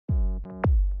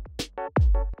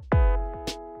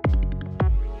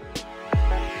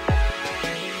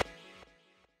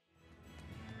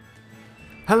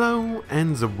Hello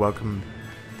and welcome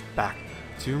back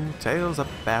to Tales of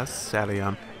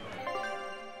Berseria.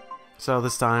 So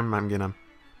this time I'm gonna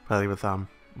play with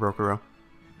Rokuro.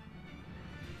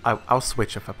 I'll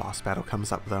switch if a boss battle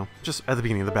comes up though, just at the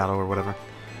beginning of the battle or whatever.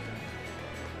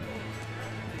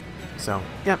 So,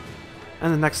 yep.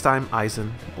 And the next time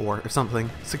Aizen, or if something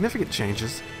significant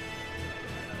changes.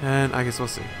 And I guess we'll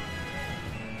see.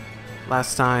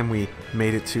 Last time we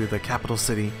made it to the capital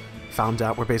city. Found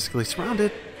out we're basically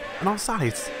surrounded on all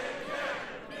sides.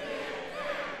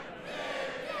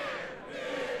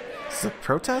 Is this a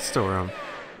protest or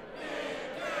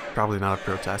probably not a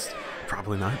protest.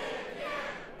 Probably not.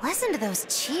 Listen to those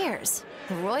cheers.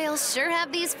 The royals sure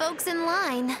have these folks in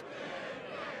line.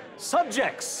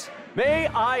 Subjects, may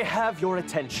I have your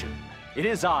attention? It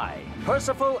is I,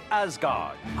 Percival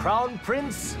Asgard, Crown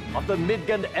Prince of the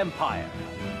Midgard Empire.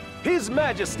 His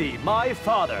Majesty, my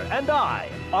father, and I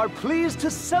are pleased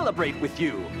to celebrate with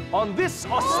you on this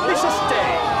auspicious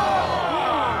day.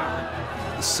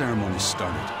 The ceremony's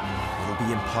started. It'll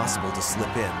be impossible to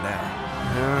slip in now.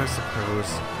 Yeah, I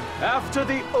suppose. After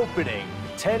the opening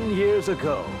 10 years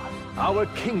ago, our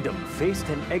kingdom faced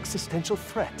an existential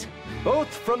threat, both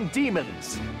from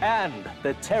demons and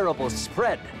the terrible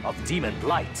spread of demon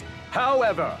blight.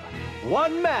 However,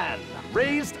 one man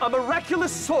raised a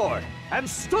miraculous sword and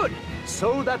stood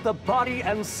so that the body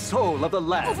and soul of the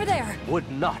land Over there. would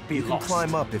not be You can lost.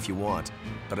 climb up if you want,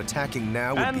 but attacking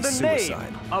now would And be the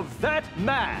suicide. name of that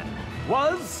man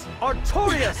was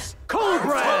Artorias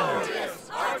Coldbrand.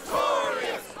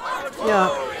 Yeah,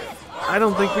 I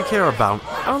don't think we care about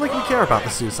the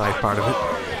suicide part of it.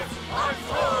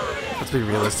 Let's be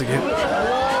realistic here.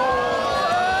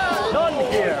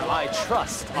 None here, I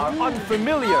trust, are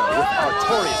unfamiliar with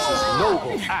Artorias'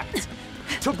 noble act.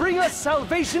 To bring us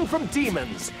salvation from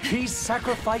demons, he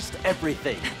sacrificed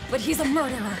everything. But he's a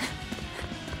murderer.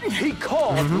 He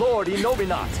called Lord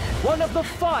Inominat, one of the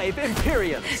 5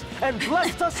 Empyreans, and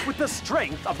blessed us with the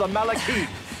strength of the Malachim.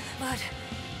 But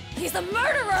he's a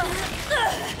murderer!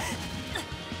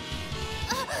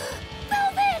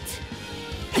 Velvet!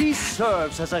 He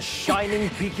serves as a shining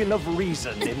beacon of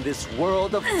reason in this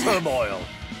world of turmoil.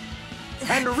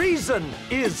 And reason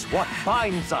is what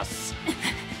binds us.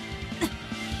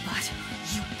 But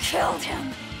you killed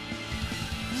him!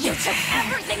 You took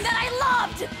everything that I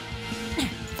loved!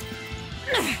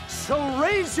 So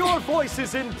raise your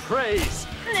voices in praise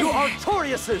to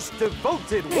Artorias'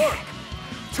 devoted work,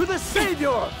 to the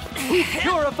Savior who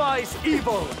purifies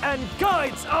evil and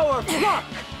guides our flock.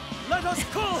 Let us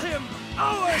call him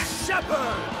our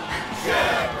Shepherd!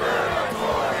 Shepherd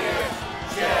Artorias!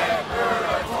 Shepherd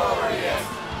Artorias!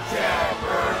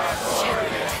 Shepherd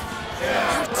Artorias!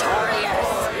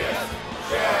 Artorias!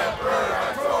 Shepherd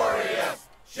Artorias!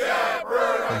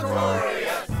 Shepherd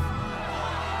Artorias!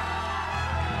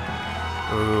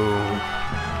 Ooh.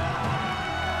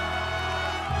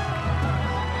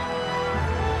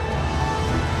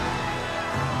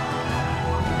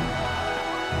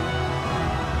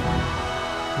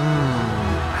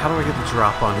 How do I get the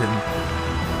drop on him?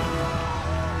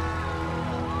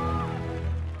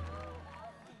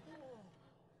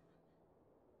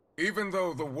 Even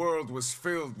though the world was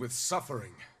filled with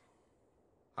suffering,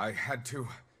 I had to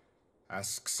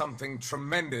ask something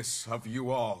tremendous of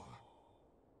you all.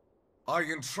 I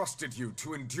entrusted you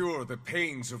to endure the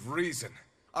pains of reason.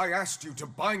 I asked you to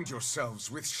bind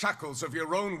yourselves with shackles of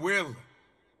your own will.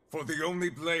 For the only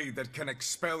blade that can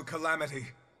expel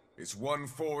calamity is one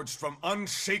forged from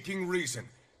unshaking reason,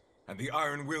 and the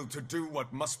iron will to do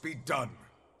what must be done.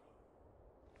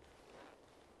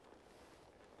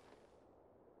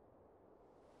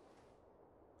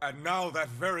 And now that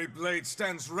very blade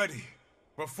stands ready,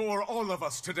 before all of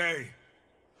us today.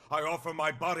 I offer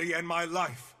my body and my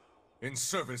life, in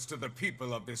service to the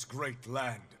people of this great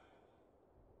land.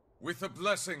 With the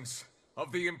blessings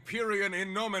of the Empyrean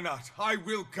Innominat, I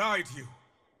will guide you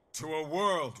to a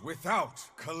world without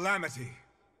calamity.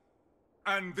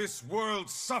 And this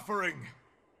world's suffering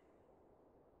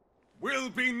will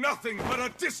be nothing but a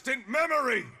distant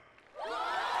memory!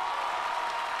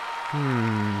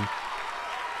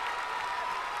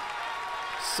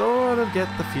 Sort of get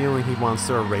the feeling he wants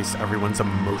to erase everyone's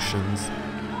emotions.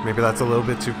 Maybe that's a little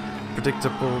bit too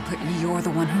predictable. But you're the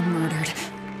one who murdered.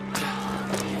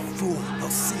 Fool, they'll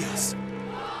see us.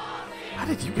 How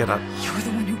did you get up? You're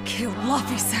the one who killed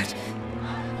Laphicet.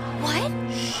 What?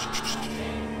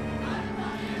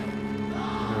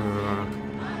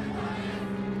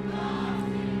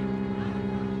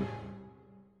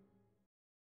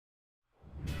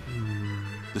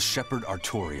 The Shepherd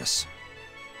Artorias.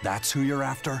 That's who you're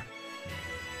after?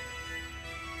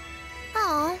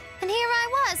 Oh, and here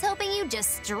I was hoping you'd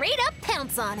just straight up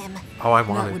pounce on him. Oh, I That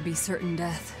want would it. be certain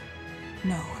death.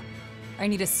 No. I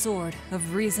need a sword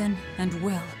of reason and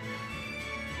will.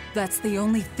 That's the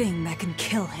only thing that can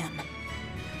kill him.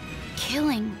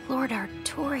 Killing Lord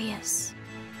Artorias.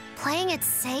 Playing it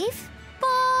safe?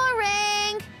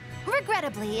 Boring!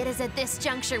 Regrettably, it is at this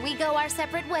juncture we go our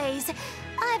separate ways.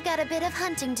 I've got a bit of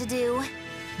hunting to do.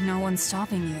 No one's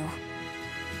stopping you.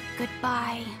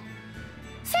 Goodbye.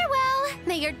 Farewell!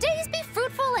 May your days be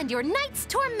fruitful and your nights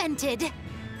tormented.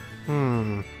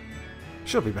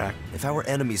 She'll be back. If our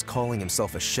enemy's calling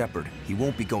himself a shepherd, he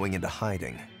won't be going into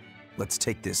hiding. Let's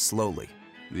take this slowly.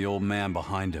 The old man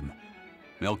behind him.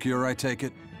 Melchior, I take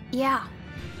it? Yeah.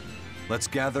 Let's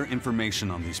gather information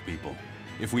on these people.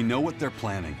 If we know what they're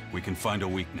planning, we can find a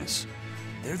weakness.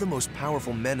 They're the most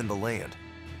powerful men in the land.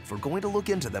 If we're going to look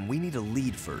into them, we need a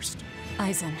lead first.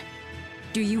 Eisen,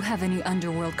 do you have any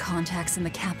underworld contacts in the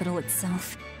capital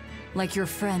itself? Like your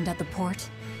friend at the port?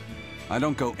 I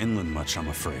don't go inland much, I'm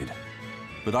afraid.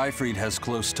 But Eifried has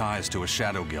close ties to a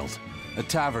shadow guild. A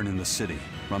tavern in the city,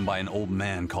 run by an old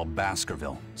man called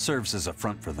Baskerville, serves as a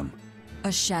front for them.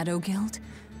 A shadow guild?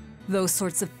 Those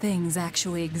sorts of things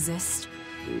actually exist?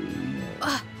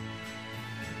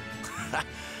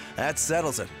 That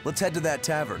settles it. Let's head to that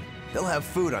tavern. They'll have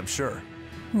food, I'm sure.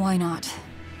 Why not?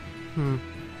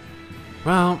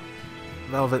 Well,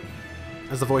 Velvet,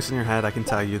 as the voice in your head, I can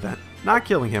tell you that not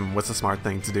killing him was the smart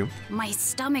thing to do. My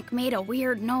stomach made a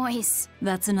weird noise.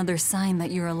 That's another sign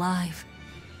that you're alive.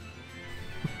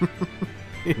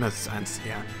 In a sense,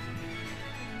 yeah.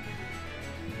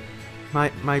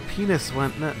 My penis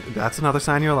went. That's another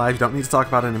sign you're alive. You don't need to talk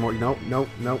about it anymore. Nope.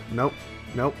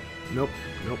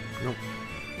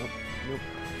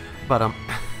 But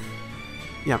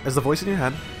yeah. As the voice in your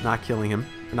head, not killing him,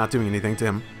 not doing anything to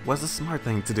him, was the smart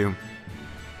thing to do.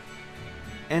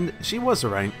 And she was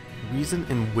right. Reason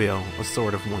and will was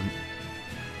sort of one.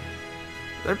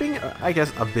 They're being, I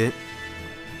guess, a bit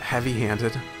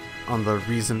heavy-handed on the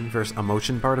reason versus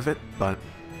emotion part of it, but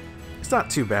it's not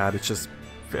too bad. It's just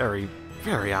very,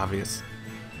 very obvious.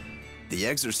 The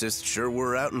exorcists sure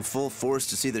were out in full force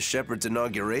to see the shepherd's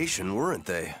inauguration, weren't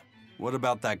they? What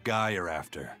about that guy you're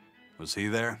after? Was he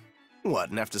there? What,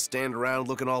 and have to stand around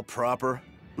looking all proper?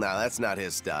 Nah, that's not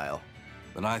his style.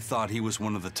 But I thought he was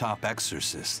one of the top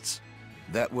exorcists.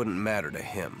 That wouldn't matter to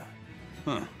him.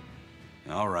 Huh.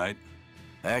 All right.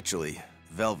 Actually,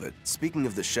 Velvet, speaking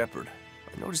of the shepherd,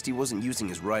 I noticed he wasn't using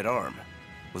his right arm.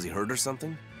 Was he hurt or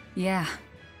something? Yeah,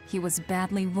 he was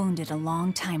badly wounded a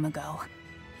long time ago.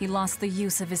 He lost the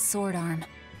use of his sword arm.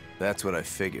 That's what I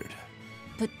figured.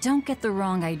 But don't get the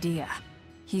wrong idea.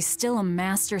 He's still a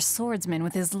master swordsman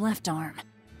with his left arm.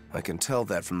 I can tell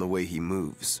that from the way he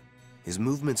moves. His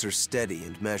movements are steady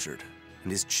and measured,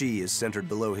 and his chi is centered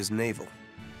below his navel.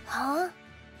 Huh?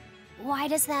 Why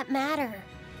does that matter?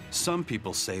 Some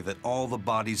people say that all the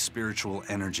body's spiritual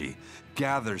energy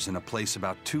gathers in a place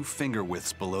about 2 finger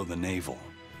widths below the navel.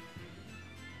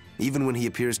 Even when he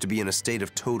appears to be in a state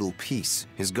of total peace,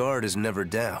 his guard is never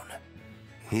down.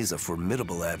 He's a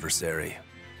formidable adversary.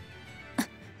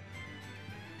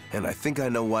 And I think I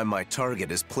know why my target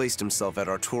has placed himself at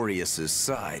Artorias'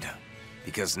 side.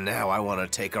 Because now I want to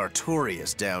take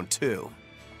Artorias down too.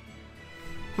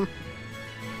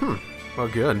 Well,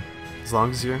 good. As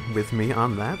long as you're with me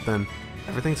on that, then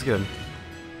everything's good.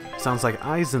 Sounds like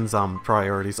Eisen's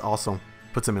priorities also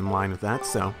puts him in line with that,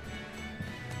 so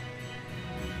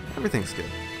everything's good.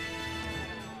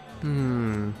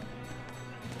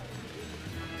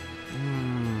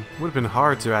 Would have been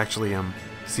hard to actually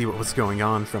see what was going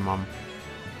on from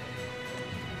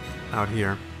out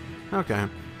here. Okay.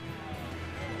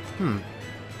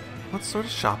 What sort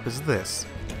of shop is this?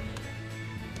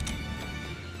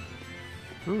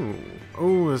 Ooh.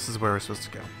 Oh, this is where we're supposed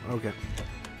to go. Okay.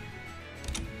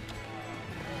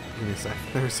 Give me a sec.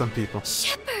 There are some people.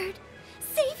 Shepherd!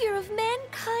 Savior of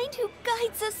mankind who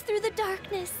guides us through the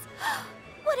darkness.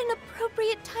 What an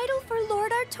appropriate title for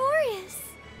Lord Artorias.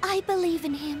 I believe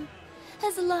in him.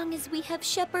 As long as we have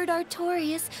Shepherd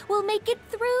Artorias, we'll make it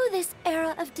through this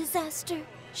era of disaster.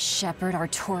 Shepherd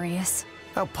Artorias?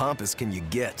 How pompous can you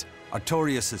get?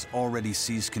 Artorias has already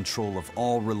seized control of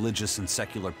all religious and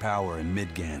secular power in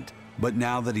Midgand. But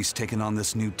now that he's taken on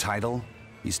this new title,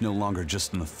 he's no longer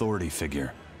just an authority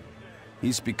figure.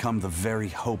 He's become the very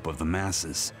hope of the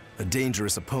masses. A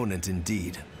dangerous opponent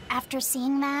indeed. After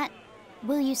seeing that,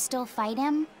 will you still fight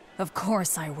him? Of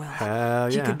course I will. Hell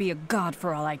He yeah. could be a god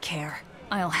for all I care.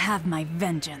 I'll have my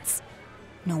vengeance.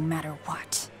 No matter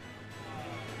what.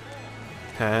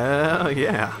 Hell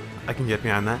yeah, I can get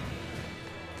behind that.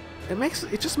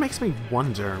 It just makes me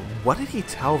wonder, what did he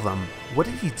tell them? What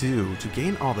did he do to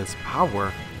gain all this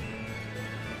power?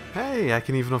 Hey, I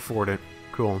can even afford it.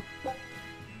 Cool.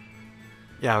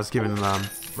 Yeah, I was given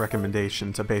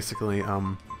recommendation to basically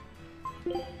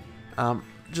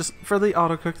just for the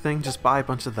auto cook thing, just buy a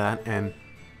bunch of that and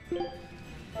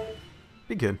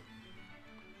be good.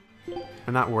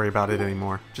 And not worry about it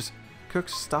anymore. Just cook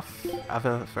stuff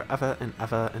forever and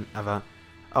ever and ever.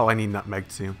 Oh, I need nutmeg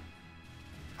too.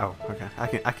 Oh, okay.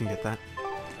 I can get that.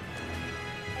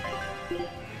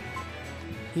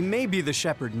 He may be the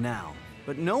shepherd now,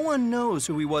 but no one knows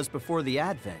who he was before the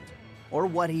Advent, or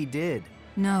what he did.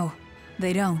 No,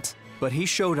 they don't. But he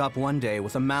showed up one day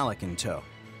with a mallet in tow,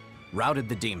 routed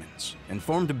the demons, and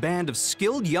formed a band of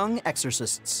skilled young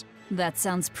exorcists. That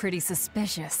sounds pretty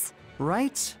suspicious.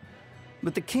 Right?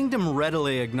 But the kingdom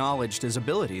readily acknowledged his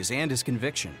abilities and his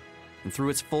conviction, and threw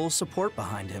its full support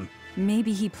behind him.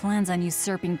 Maybe he plans on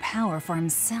usurping power for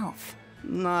himself.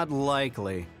 Not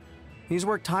likely. He's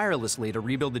worked tirelessly to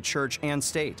rebuild the church and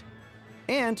state,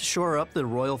 and shore up the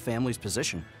royal family's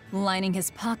position. Lining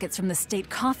his pockets from the state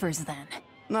coffers, then.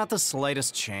 Not the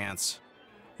slightest chance.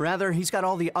 Rather, he's got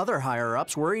all the other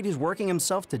higher-ups worried he's working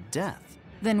himself to death.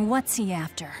 Then what's he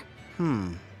after?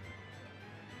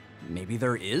 Maybe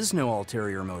there is no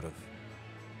ulterior motive.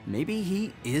 Maybe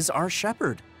he is our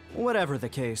shepherd. Whatever the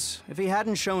case, if he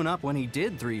hadn't shown up when he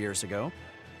did 3 years ago,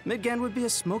 Midgand would be a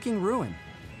smoking ruin.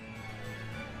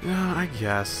 Yeah, I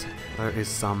guess there is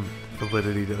some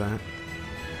validity to that.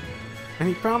 And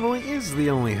he probably is the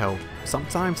only hope.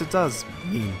 Sometimes it does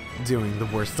mean doing the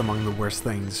worst among the worst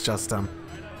things, just to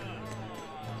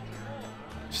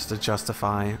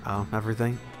justify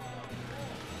everything.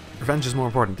 Revenge is more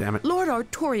important, damn it. Lord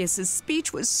Artorias'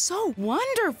 speech was so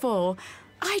wonderful.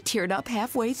 I teared up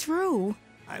halfway through.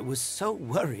 I was so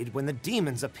worried when the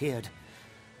demons appeared.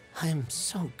 I am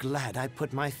so glad I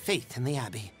put my faith in the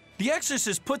Abbey. The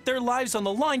exorcists put their lives on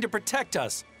the line to protect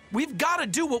us. We've got to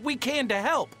do what we can to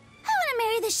help. I want to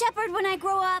marry the shepherd when I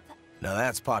grow up. Now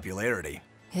that's popularity.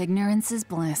 Ignorance is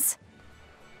bliss.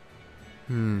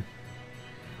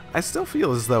 I still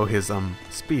feel as though his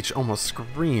speech almost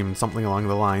screamed something along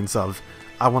the lines of,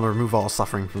 I want to remove all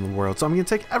suffering from the world, so I'm going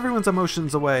to take everyone's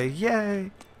emotions away,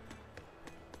 yay!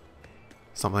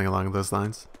 Something along those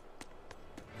lines.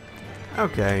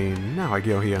 Okay, now I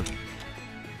go here.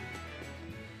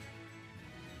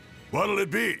 What'll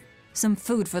it be? Some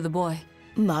food for the boy.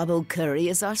 Mabo curry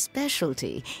is our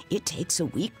specialty. It takes a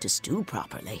week to stew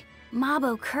properly.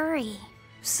 Mabo curry.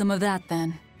 Some of that,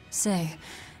 then. Say,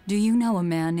 do you know a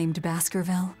man named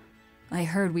Baskerville? I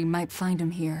heard we might find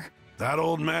him here. That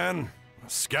old man? A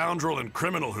scoundrel and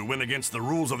criminal who went against the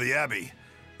rules of the Abbey.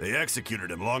 They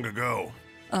executed him long ago.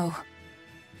 Oh.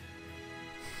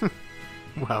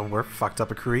 Well, we're fucked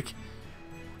up a creek.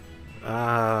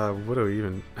 What do we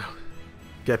even...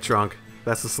 Get drunk.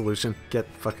 That's the solution. Get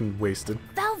fucking wasted.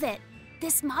 Velvet,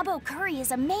 this Mabo curry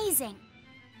is amazing.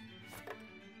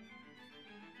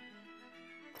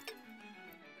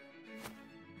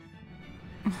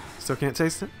 Still can't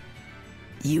taste it?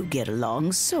 You get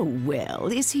along so well.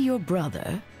 Is he your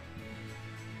brother?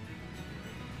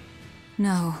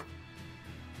 No.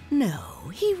 No,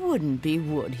 he wouldn't be,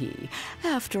 would he?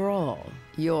 After all,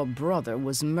 your brother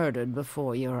was murdered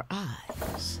before your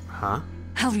eyes. Huh?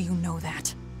 How do you know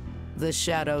that? The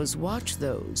shadows watch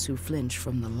those who flinch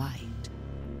from the light.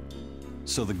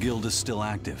 So the guild is still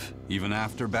active, even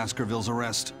after Baskerville's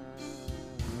arrest?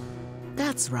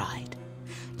 That's right.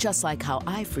 Just like how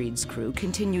Ifrid's crew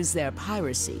continues their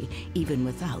piracy, even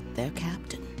without their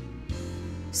captain.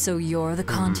 So you're the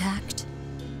contact?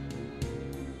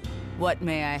 What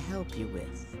may I help you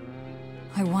with?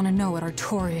 I want to know what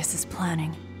Artorias is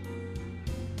planning.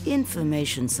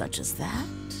 Information such as that,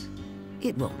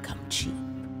 it won't come cheap.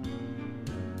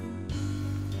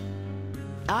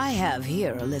 I have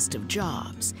here a list of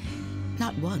jobs,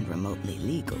 not one remotely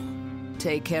legal.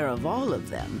 Take care of all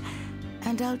of them,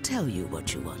 and I'll tell you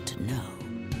what you want to know.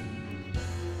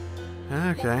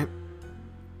 Okay.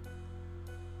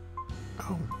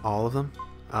 Oh, all of them?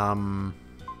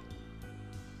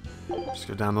 Just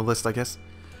go down the list, I guess.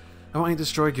 I want you to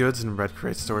destroy goods in red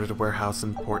crates stored at a warehouse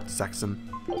in Port Saxon.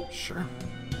 Sure.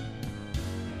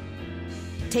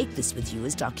 Take this with you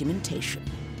as documentation.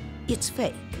 It's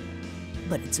fake,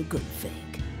 but it's a good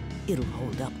fake. It'll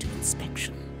hold up to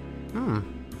inspection.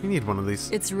 You need one of these.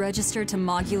 It's registered to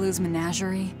Mogulu's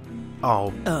menagerie.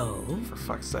 Oh. Oh? For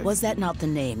fuck's sake. Was that not the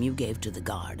name you gave to the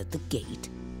guard at the gate?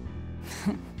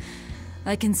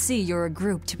 I can see you're a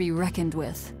group to be reckoned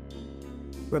with.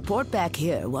 Report back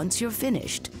here once you're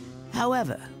finished.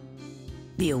 However,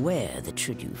 Be aware that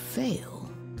should you fail...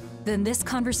 Then this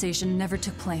conversation never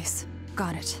took place.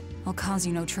 Got it. I'll cause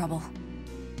you no trouble.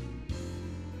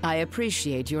 I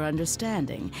appreciate your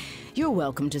understanding. You're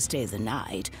welcome to stay the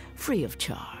night, free of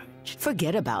charge.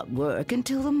 Forget about work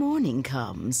until the morning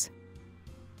comes.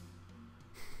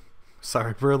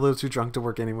 Sorry, we're a little too drunk to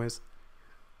work anyways.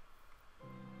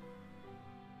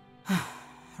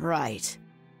 Right.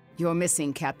 You're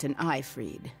missing Captain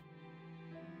Eifried.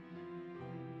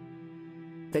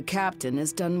 The captain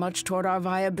has done much toward our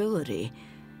viability.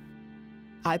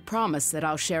 I promise that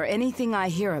I'll share anything I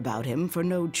hear about him for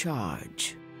no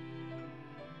charge.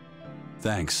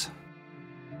 Thanks.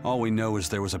 All we know is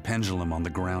there was a pendulum on the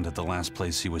ground at the last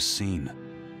place he was seen.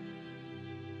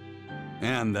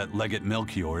 And that Legate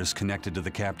Melchior is connected to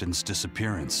the captain's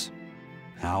disappearance.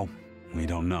 How? We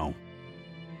don't know.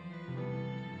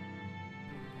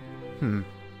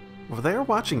 Well, they're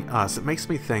watching us. It makes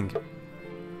me think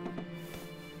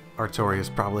Artorias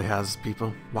probably has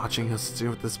people watching us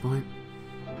too at this point.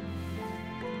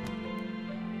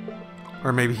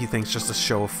 Or maybe he thinks just a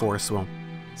show of force will...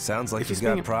 Sounds like you've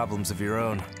got problems of your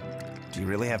own. Do you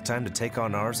really have time to take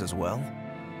on ours as well?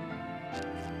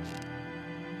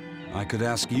 I could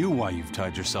ask you why you've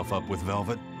tied yourself up with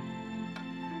Velvet.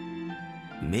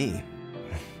 Me?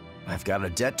 I've got a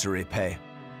debt to repay.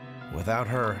 Without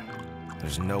her,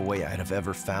 there's no way I'd have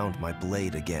ever found my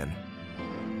blade again.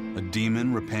 A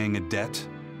demon repaying a debt?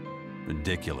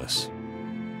 Ridiculous.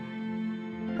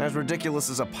 As ridiculous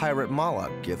as a pirate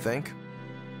Moloch, you think?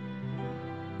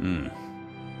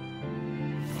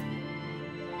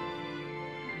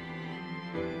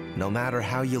 No matter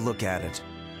how you look at it,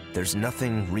 there's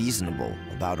nothing reasonable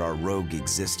about our rogue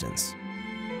existence.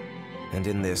 And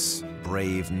in this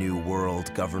brave new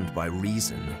world governed by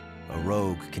reason, a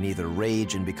rogue can either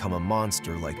rage and become a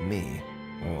monster like me,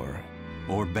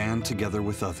 or band together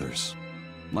with others.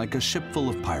 Like a ship full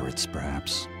of pirates,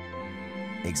 perhaps.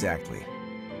 Exactly.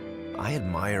 I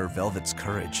admire Velvet's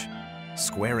courage,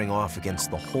 squaring off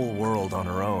against the whole world on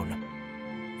her own.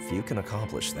 Few can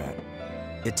accomplish that.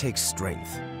 It takes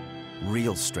strength.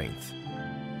 Real strength.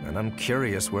 And I'm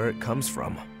curious where it comes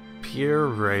from. Pure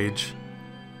rage.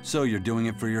 So you're doing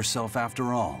it for yourself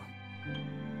after all?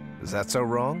 Is that so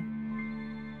wrong?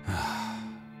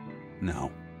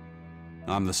 No.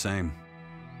 I'm the same.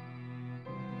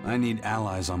 I need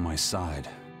allies on my side,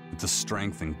 with the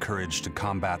strength and courage to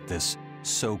combat this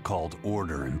so-called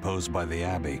order imposed by the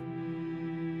Abbey.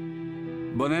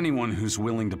 But anyone who's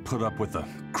willing to put up with the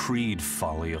creed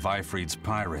folly of Eifried's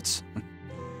pirates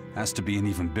has to be an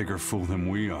even bigger fool than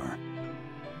we are.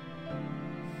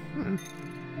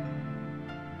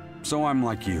 So I'm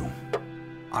like you.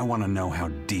 I want to know how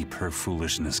deep her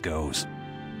foolishness goes.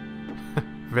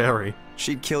 Very.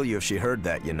 She'd kill you if she heard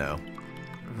that, you know.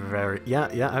 Very.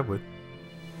 Yeah, I would.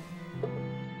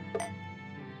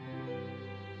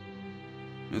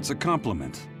 It's a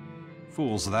compliment.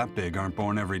 Fools that big aren't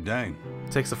born every day.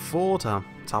 Takes a fool to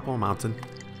topple a mountain.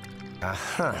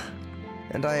 Aha.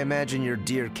 And I imagine your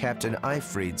dear Captain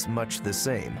Eifried's much the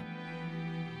same.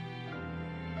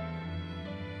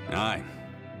 Aye.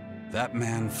 That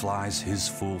man flies his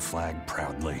full flag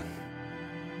proudly.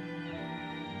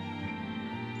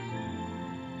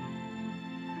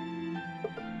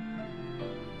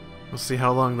 We'll see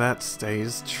how long that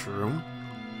stays true.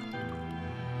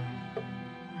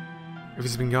 If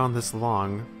he's been gone this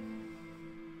long,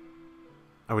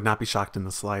 I would not be shocked in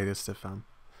the slightest if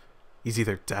he's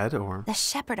either dead or... The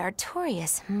Shepherd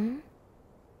Artorias,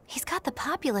 He's got the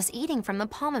populace eating from the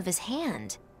palm of his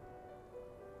hand.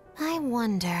 I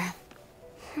wonder...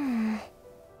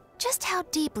 Just how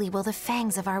deeply will the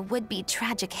fangs of our would-be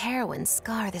tragic heroine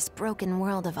scar this broken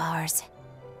world of ours?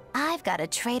 I've got a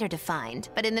traitor to find,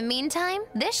 but in the meantime,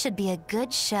 this should be a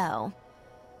good show.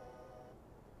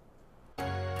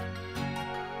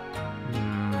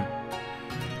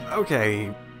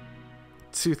 Okay,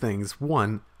 two things.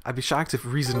 One, I'd be shocked if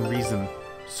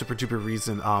super duper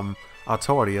reason,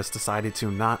 Artorias decided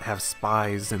to not have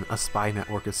spies in a spy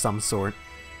network of some sort.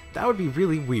 That would be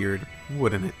really weird,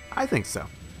 wouldn't it? I think so.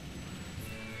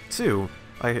 Two,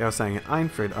 like I was saying,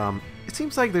 Eifried, it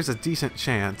seems like there's a decent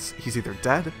chance he's either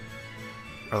dead,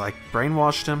 or like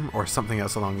brainwashed him, or something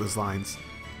else along those lines.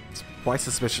 It's quite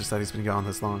suspicious that he's been gone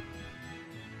this long.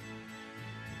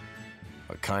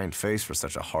 A kind face for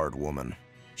such a hard woman.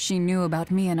 She knew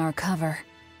about me and our cover.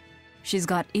 She's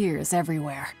got ears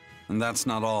everywhere. And that's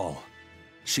not all.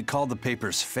 She called the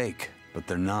papers fake, but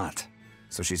they're not.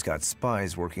 So she's got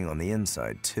spies working on the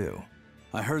inside, too.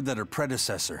 I heard that her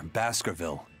predecessor,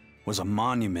 Baskerville, was a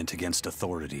monument against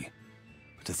authority.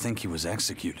 But to think he was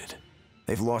executed.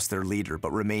 They've lost their leader,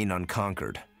 but remain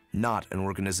unconquered. not an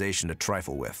organization to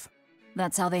trifle with.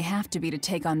 That's how they have to be to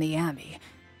take on the Abbey.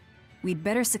 We'd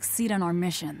better succeed on our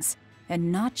missions,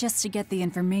 and not just to get the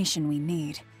information we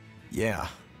need. Yeah.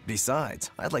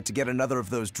 Besides, I'd like to get another of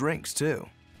those drinks, too.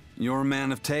 You're a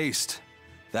man of taste.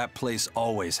 That place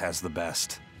always has the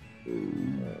best.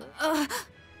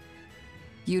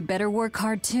 You'd better work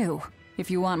hard too, if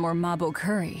you want more Mabo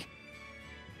curry.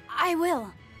 I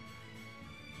will.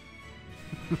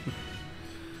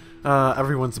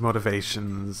 Everyone's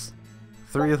motivations.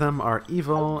 3 of them are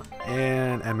evil,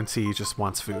 and M&T just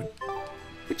wants food.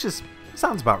 Which is...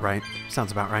 sounds about right.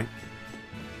 Sounds about right.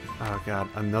 Oh god,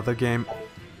 another game.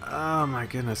 Oh my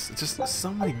goodness, just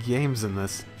so many games in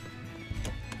this.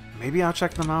 Maybe I'll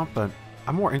check them out, but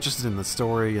I'm more interested in the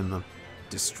story and the...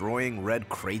 Destroying red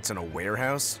crates in a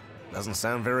warehouse? Doesn't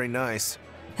sound very nice.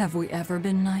 Have we ever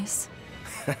been nice?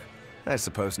 I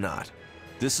suppose not.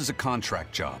 This is a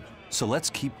contract job, so let's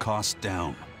keep costs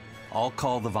down. I'll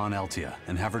call the Von Eltia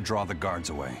and have her draw the guards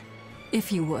away.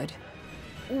 If you would.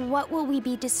 What will we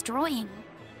be destroying?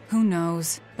 Who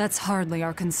knows? That's hardly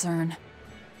our concern.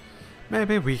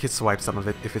 Maybe we could swipe some of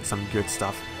it if it's some good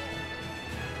stuff.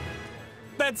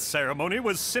 That ceremony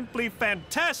was simply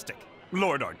fantastic.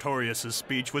 Lord Artorias'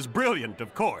 speech was brilliant,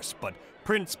 of course, but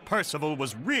Prince Percival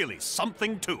was really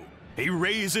something too. He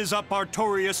raises up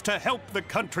Artorias to help the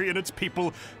country and its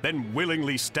people, then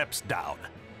willingly steps down.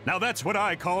 Now that's what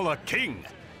I call a king.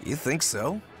 You think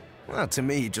so? Well, to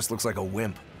me, he just looks like a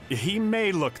wimp. He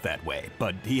may look that way,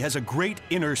 but he has a great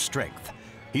inner strength.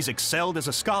 He's excelled as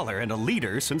a scholar and a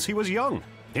leader since he was young.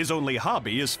 His only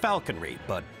hobby is falconry,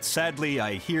 but sadly,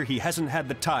 I hear he hasn't had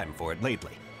the time for it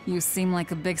lately. You seem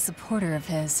like a big supporter of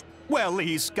his. Well,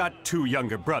 he's got 2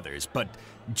 younger brothers, but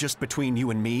just between you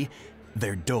and me,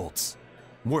 they're dolts.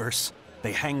 Worse,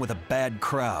 they hang with a bad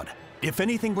crowd. If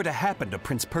anything were to happen to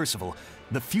Prince Percival,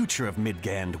 the future of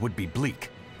Midgand would be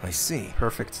bleak. I see.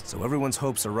 Perfect. So everyone's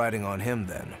hopes are riding on him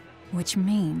then. Which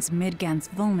means Midgand's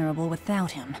vulnerable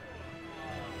without him.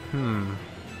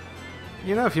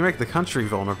 You know, if you make the country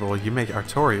vulnerable, you make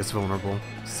Artorias vulnerable.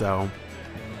 So...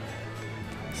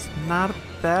 it's not a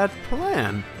bad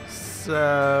plan.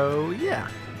 So, yeah.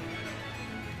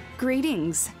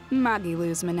 Greetings,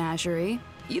 Magilu's menagerie.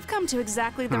 You've come to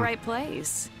exactly the right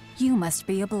place. You must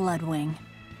be a Bloodwing.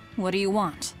 What do you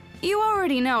want? You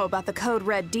already know about the Code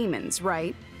Red demons,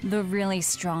 right? The really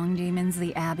strong demons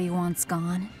the Abbey wants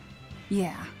gone?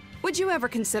 Yeah. Would you ever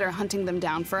consider hunting them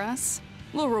down for us?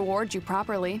 We'll reward you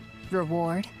properly.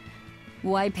 Reward?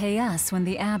 Why pay us when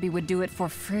the Abbey would do it for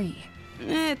free?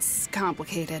 It's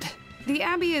complicated. The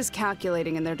Abbey is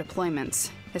calculating in their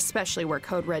deployments, especially where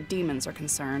Code Red demons are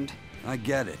concerned. I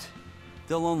get it.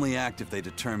 They'll only act if they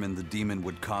determine the demon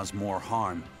would cause more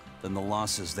harm than the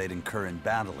losses they'd incur in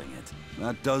battling it.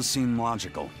 That does seem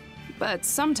logical. But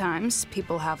sometimes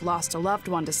people have lost a loved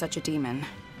one to such a demon.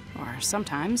 Or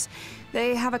sometimes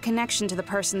they have a connection to the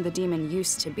person the demon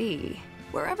used to be.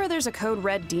 Wherever there's a Code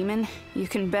Red demon, you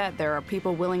can bet there are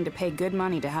people willing to pay good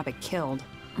money to have it killed.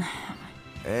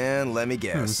 And let me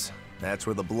guess, that's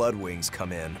where the Bloodwings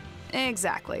come in.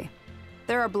 Exactly.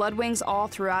 There are Bloodwings all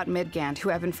throughout Midgand who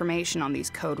have information on these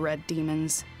Code Red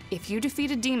demons. If you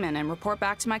defeat a demon and report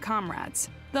back to my comrades,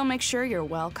 they'll make sure you're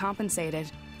well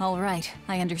compensated. All right,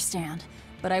 I understand.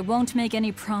 But I won't make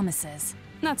any promises.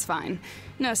 That's fine.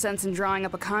 No sense in drawing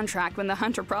up a contract when the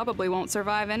hunter probably won't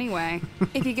survive anyway.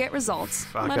 If you get results,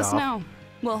 let us know.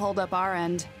 We'll hold up our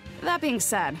end. That being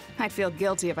said, I'd feel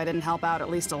guilty if I didn't help out at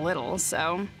least a little,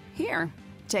 so here,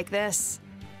 take this.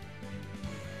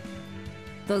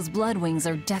 Those Bloodwings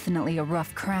are definitely a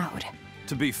rough crowd.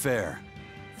 To be fair,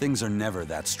 things are never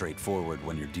that straightforward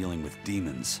when you're dealing with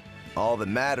demons. All that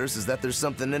matters is that there's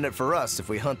something in it for us if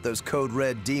we hunt those Code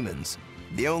Red demons.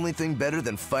 The only thing better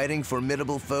than fighting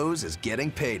formidable foes is getting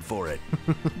paid for it.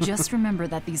 Just remember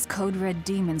that these Code Red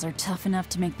demons are tough enough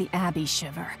to make the Abbey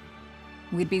shiver.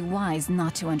 We'd be wise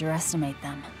not to underestimate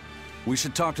them. We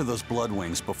should talk to those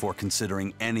Bloodwings before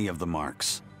considering any of the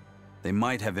marks. They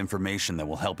might have information that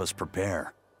will help us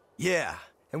prepare. Yeah,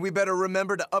 and we better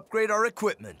remember to upgrade our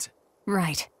equipment.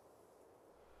 Right.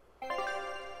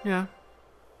 Yeah,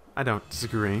 I don't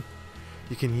disagree.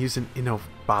 You can use an Inno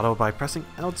bottle by pressing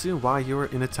L2 while you're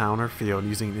in a town or field.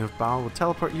 Using an Inno bottle will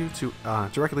teleport you to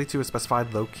directly to a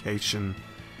specified location.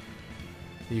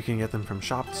 You can get them from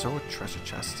shops or treasure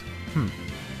chest.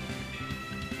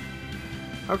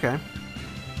 Okay.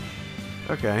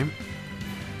 Okay.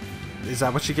 Is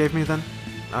that what she gave me then?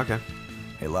 Okay.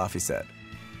 Hey, Laphicet.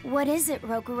 What is it,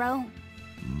 Rokuro?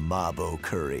 Mabo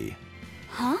curry.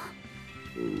 Huh?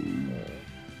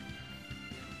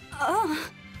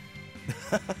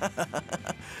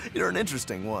 You're an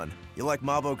interesting one. You like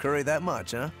mabo curry that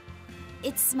much, huh?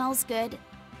 It smells good.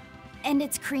 And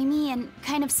it's creamy and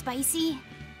kind of spicy.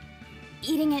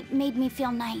 Eating it made me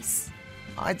feel nice.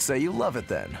 I'd say you love it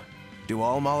then. Do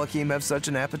all Malakim have such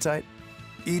an appetite?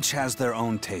 Each has their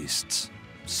own tastes.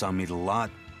 Some eat a lot,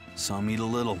 some eat a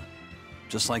little.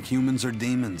 Just like humans or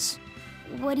demons.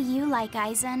 What do you like,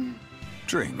 Aizen?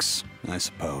 Drinks, I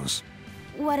suppose.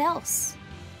 What else?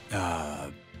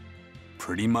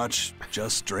 Pretty much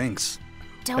just drinks.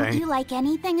 Don't you like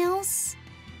anything else?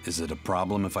 Is it a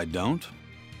problem if I don't?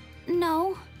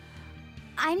 No.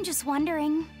 I'm just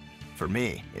wondering. For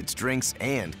me, it's drinks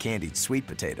and candied sweet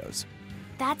potatoes.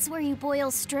 That's where you boil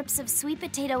strips of sweet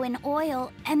potato in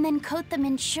oil and then coat them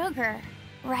in sugar,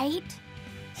 right?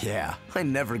 Yeah, I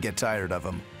never get tired of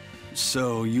them.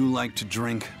 So you like to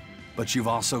drink, but you've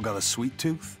also got a sweet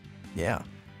tooth? Yeah.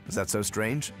 Is that so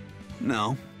strange?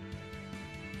 No.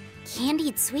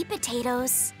 Candied sweet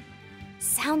potatoes.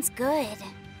 Sounds good.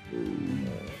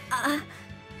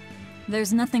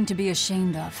 There's nothing to be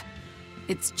ashamed of.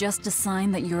 It's just a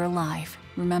sign that you're alive,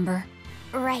 remember?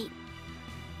 Right.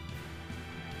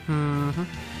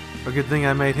 A good thing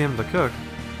I made him the cook.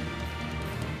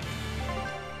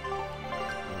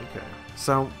 Okay.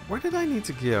 So, where did I need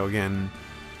to go again?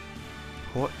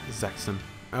 Port Zexon.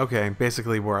 Okay,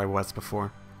 basically where I was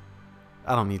before.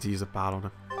 I don't need to use a bottle.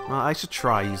 Well, I should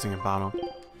try using a bottle.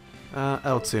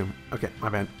 L2. Okay, my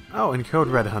bad. Oh, and Code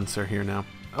Red Hunts are here now.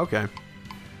 Okay.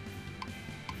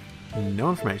 No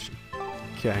information.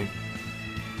 Okay.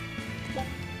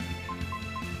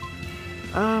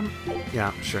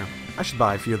 Yeah, sure. I should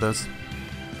buy a few of those.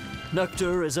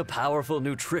 Nectar is a powerful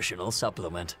nutritional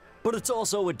supplement, but it's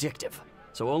also addictive.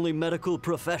 So only medical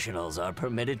professionals are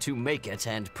permitted to make it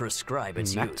and prescribe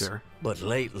its use. But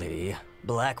lately,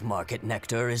 black market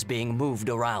nectar is being moved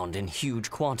around in huge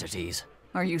quantities.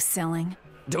 Are you selling?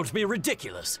 Don't be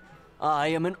ridiculous. I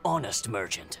am an honest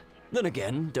merchant. Then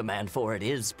again, demand for it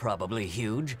is probably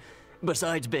huge.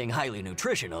 Besides being highly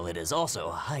nutritional, it is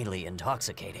also highly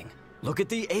intoxicating. Look at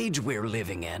the age we're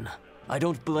living in. I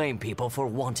don't blame people for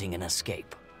wanting an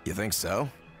escape. You think so?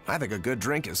 I think a good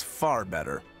drink is far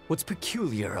better. What's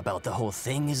peculiar about the whole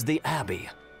thing is the Abbey.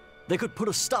 They could put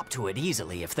a stop to it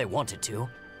easily if they wanted to.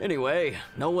 Anyway,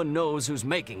 no one knows who's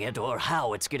making it or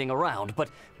how it's getting around, but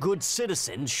good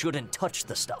citizens shouldn't touch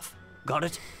the stuff. Got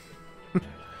it?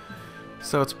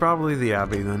 So it's probably the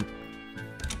Abbey then.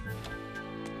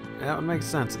 That would make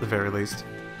sense at the very least.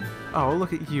 Oh,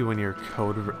 look at you and your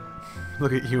code.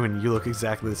 Look at you and you look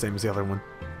exactly the same as the other one.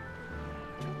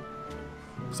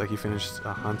 Looks like you finished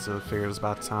a hunt, so I figured it was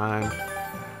about time.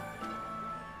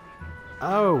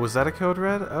 Oh, was that a code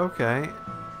red? Okay.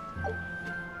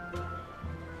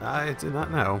 I did not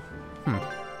know.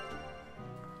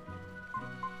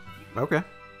 Okay.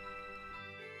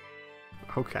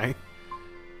 Okay.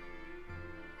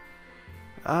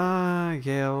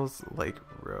 Yale's Lake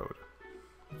Road.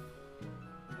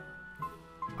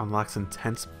 Unlocks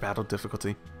intense battle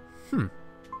difficulty.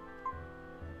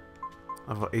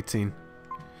 Level 18.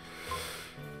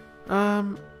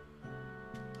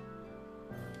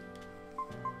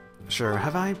 Sure,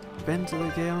 have I been to the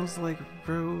Gales Lake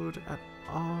Road at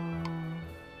all?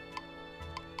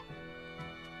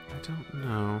 I don't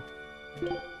know.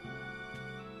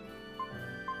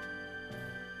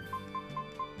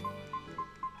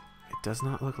 It does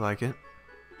not look like it.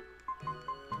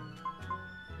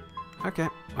 Okay,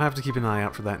 I have to keep an eye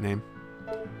out for that name.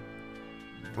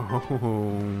 Oh,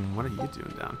 what are you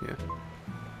doing down here?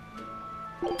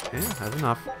 Yeah, that's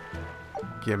enough.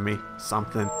 Give me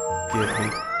something. Give me.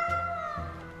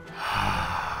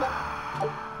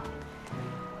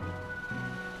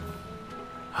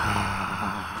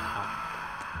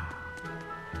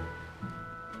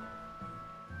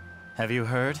 Have you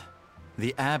heard?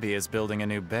 The Abbey is building a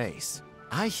new base.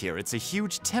 I hear it's a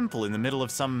huge temple in the middle of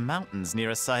some mountains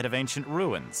near a site of ancient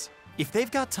ruins. If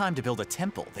they've got time to build a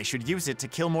temple, they should use it to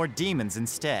kill more demons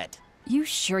instead. You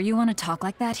sure you want to talk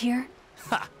like that here?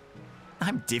 Ha!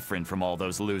 I'm different from all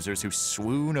those losers who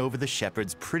swoon over the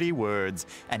shepherd's pretty words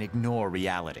and ignore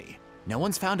reality. No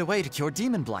one's found a way to cure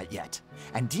demon blight yet,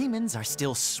 and demons are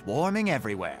still swarming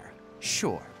everywhere.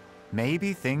 Sure,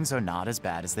 maybe things are not as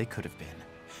bad as they could have been,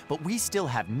 but we still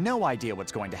have no idea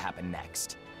what's going to happen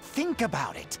next. Think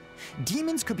about it.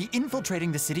 Demons could be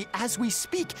infiltrating the city as we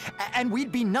speak, and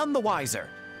we'd be none the wiser.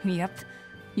 Yep,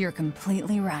 you're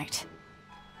completely right.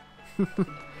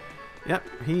 Yep,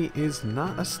 he is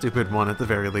not a stupid one at the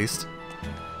very least.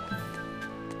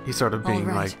 He's sort of being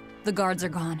like... The guards are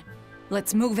gone.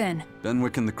 Let's move in.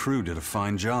 Benwick and the crew did a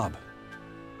fine job.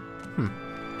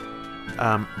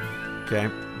 Okay.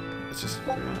 Let's just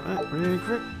really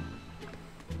quick.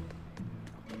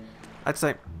 I'd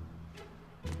say.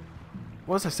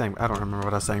 What was I saying? I don't remember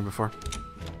what I was saying before.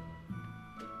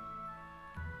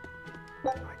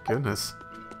 My goodness.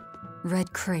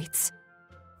 Red crates.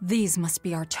 These must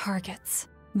be our targets.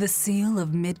 The seal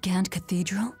of Midgand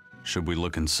Cathedral? Should we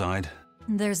look inside?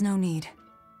 There's no need.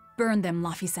 Burn them,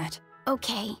 Laphicet.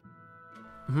 Okay.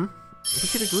 We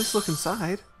could at least look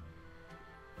inside.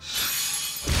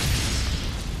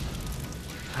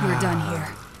 We're done here.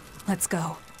 Let's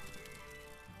go.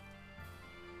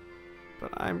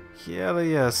 But I'm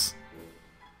curious.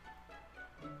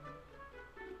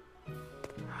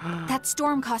 That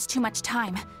storm cost too much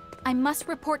time. I must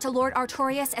report to Lord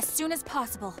Artorias as soon as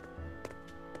possible.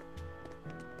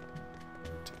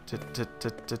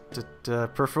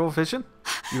 Peripheral vision?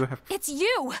 You have. It's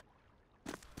you!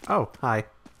 Oh, hi.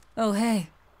 Oh, hey.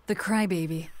 The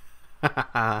crybaby.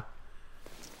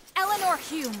 Eleanor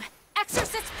Hume,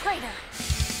 Exorcist Praetor.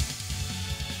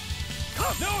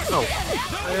 Oh.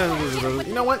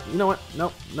 You know what? You know what?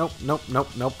 Nope.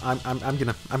 I'm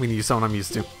gonna use someone I'm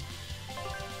used to.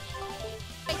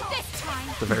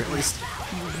 At the very least.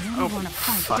 You really wanna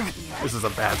fight, Fuck. don't you? This is a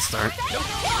bad start.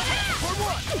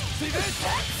 See this?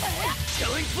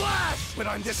 Killing flash! When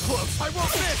I'm this close, I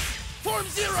won't miss! Form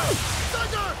zero!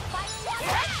 Thunder!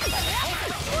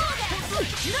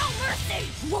 No mercy!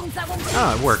 Wounds that won't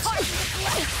Ah, it works.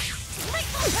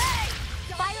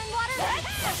 Fire and water!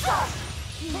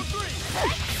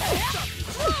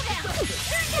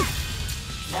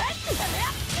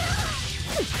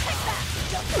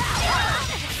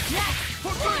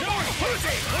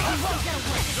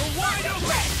 You're wide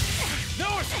open! No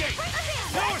escape!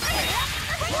 No escape!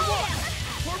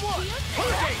 For one!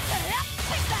 Hurricane!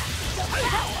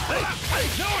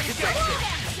 No escape!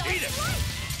 Eat it!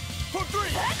 For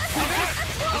three!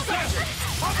 Deception!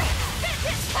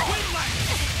 Windlash!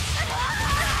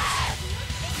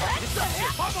 Deception!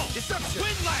 Bubble! Deception!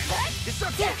 Windlash!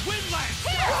 Deception! Windlash!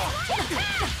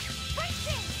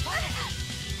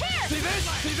 See this?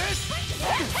 See this?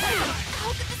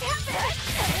 How did this happen?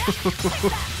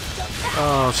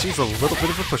 Oh, she's a little bit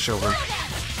of a pushover.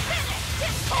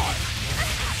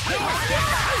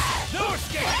 No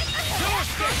escape! No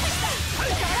escape!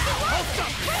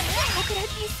 How could I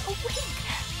be so weak?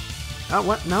 Oh,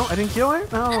 what? No, I didn't kill her?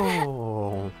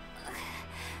 No.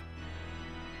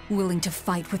 Willing to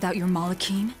fight without your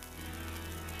Malachine?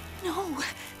 No!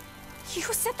 You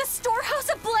set the storehouse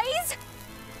ablaze?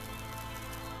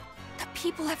 The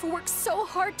people have worked so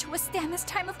hard to withstand this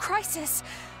time of crisis.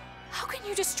 How can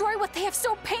you destroy what they have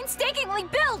so painstakingly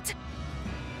built?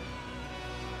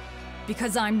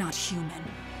 Because I'm not human.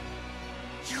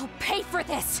 You'll pay for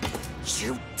this,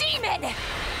 you demon!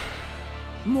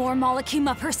 More Malachim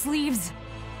up her sleeves.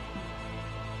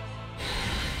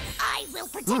 I will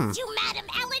protect you, Madam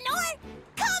Eleanor!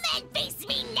 Come and face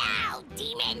me now,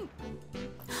 demon!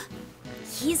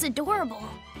 He's adorable.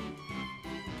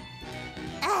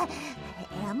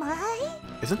 Am I?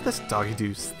 Isn't this Doggy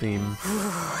Doo's theme?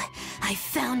 I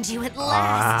found you at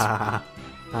last!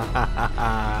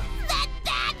 Ah.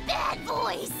 That bad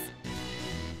voice!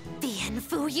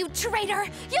 Bienfu, you traitor!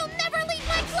 You'll never leave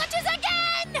my clutches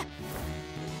again!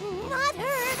 Not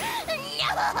her! No!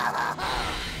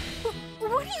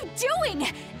 What are you doing?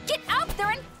 Get out there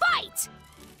and fight!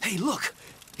 Hey, look!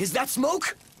 Is that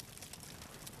smoke?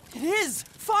 It is!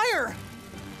 Fire!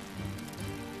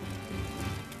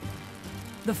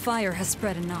 The fire has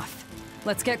spread enough.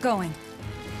 Let's get going.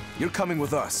 You're coming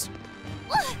with us.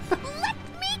 Let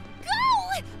me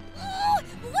go! Oh,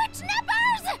 witch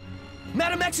nippers!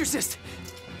 Madam Exorcist!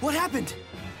 What happened?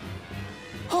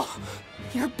 Oh,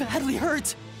 you're badly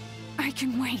hurt. I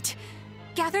can wait.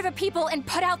 Gather the people and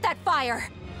put out that fire.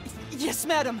 Yes,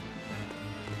 madam.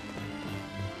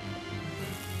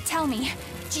 Tell me,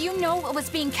 do you know what was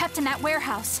being kept in that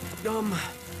warehouse?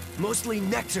 Mostly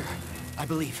nectar, I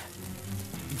believe.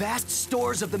 Vast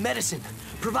stores of the medicine,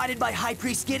 provided by High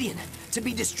Priest Gideon, to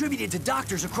be distributed to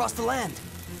doctors across the land.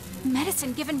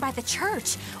 Medicine given by the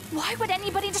church. Why would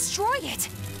anybody destroy it?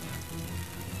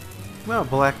 Well,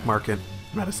 black market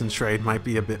medicine trade might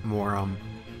be a bit more,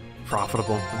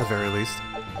 profitable, at the very least.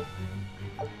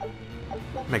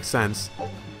 Makes sense.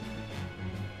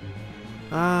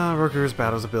 Rokur's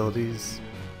battles abilities.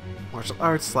 Martial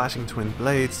arts, slashing twin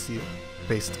blades,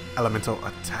 seal-based elemental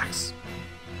attacks.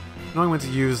 Knowing when to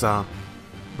use,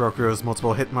 Rokuro's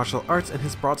multiple hit martial arts and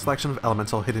his broad selection of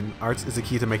elemental hidden arts is the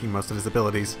key to making most of his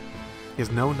abilities. He has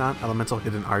no non-elemental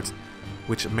hidden arts,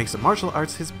 which makes the martial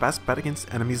arts his best bet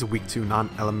against enemies weak to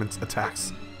non-element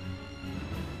attacks.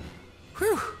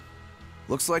 Whew.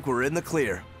 Looks like we're in the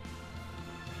clear.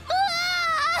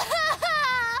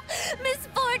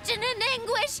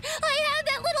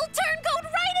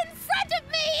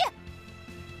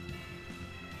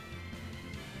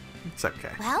 It's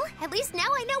okay. Well, at least now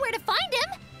I know where to find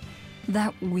him.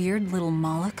 That weird little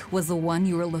Moloch was the one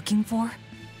you were looking for?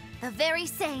 The very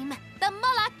same. The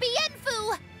Moloch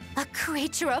Bienfu! A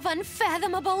creature of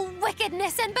unfathomable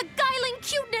wickedness and beguiling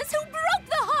cuteness who broke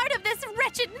the heart of this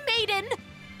wretched maiden!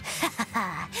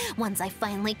 Once I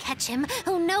finally catch him,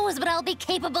 who knows what I'll be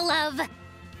capable of?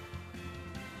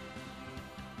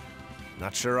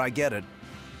 Not sure I get it.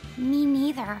 Me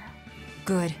neither.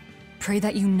 Good. Pray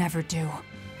that you never do.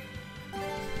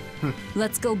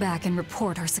 Let's go back and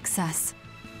report our success.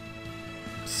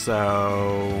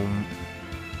 So...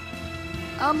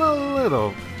 I'm a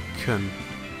little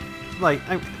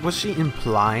was she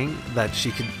implying that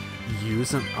she could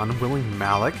use an unwilling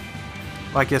Malik?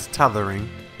 Well, I guess tethering.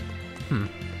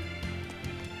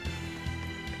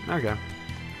 Okay.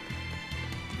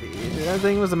 I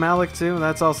think it was a Malik too.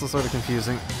 That's also sort of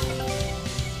confusing.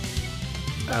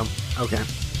 Okay.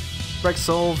 Break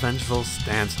Soul, Vengeful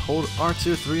Stance. Hold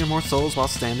R2 3 or more souls while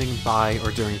standing by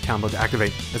or during combo to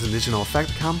activate. As an additional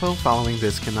effect, combo following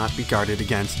this cannot be guarded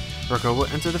against. Urko will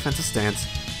enter defensive stance,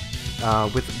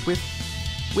 with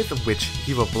which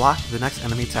he will block the next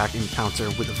enemy attack and counter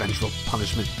with a Vengeful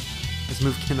Punishment. This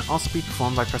move can also be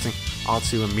performed by pressing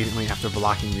R2 immediately after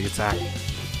blocking the attack.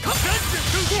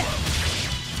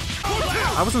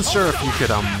 I wasn't sure if you could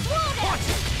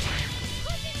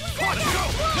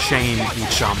chain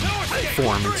each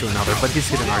form into another, but his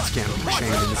hidden arts can be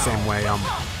chained in the same way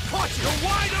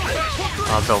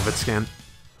Velvet Skin.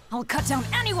 I'll cut down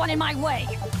anyone in my way.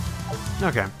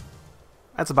 Okay,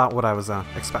 that's about what I was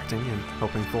expecting and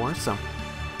hoping for. So,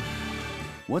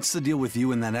 what's the deal with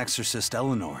you and that exorcist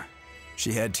Eleanor?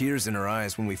 She had tears in her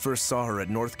eyes when we first saw her at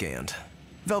Northgand.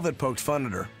 Velvet poked fun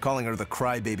at her, calling her the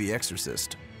crybaby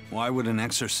exorcist. Why would an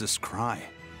exorcist cry?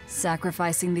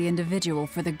 Sacrificing the individual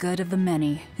for the good of the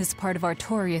many is part of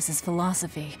Artorias'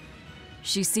 philosophy.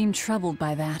 She seemed troubled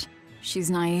by that.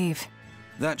 She's naive.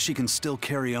 That she can still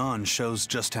carry on shows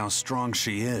just how strong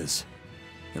she is.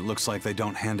 It looks like they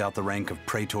don't hand out the rank of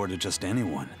Praetor to just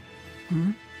anyone.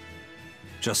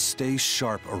 Just stay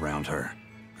sharp around her.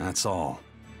 That's all.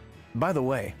 By the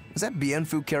way, is that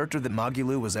Bienfu character that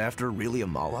Magilou was after really a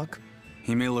Moloch?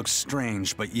 He may look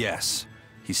strange, but yes,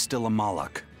 he's still a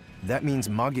Moloch. That means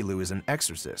Magilou is an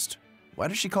exorcist. Why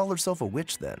does she call herself a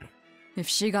witch then? If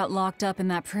she got locked up in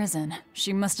that prison,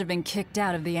 she must have been kicked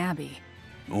out of the Abbey.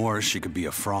 Or she could be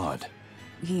a fraud.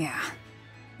 Yeah.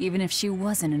 Even if she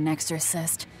wasn't an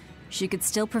exorcist, she could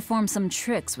still perform some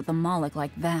tricks with a Moloch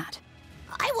like that.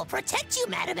 I will protect you,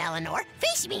 Madame Eleanor.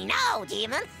 Face me now,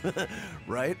 demon.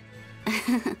 Right?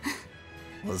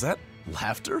 Was that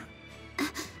laughter?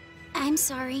 I'm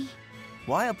sorry.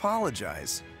 Why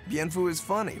apologize? Bienfu is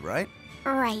funny, right?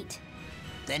 Right.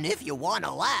 Then if you want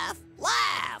to laugh,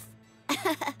 laugh!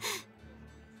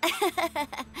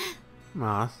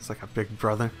 Aw, it's like a big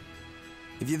brother.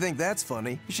 If you think that's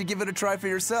funny, you should give it a try for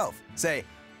yourself. Say,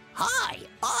 "Hi,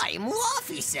 I'm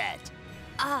Laufeyset."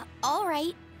 All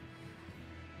right.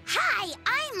 Hi,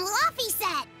 I'm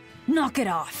Laufeyset. Knock it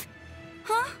off.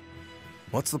 Huh?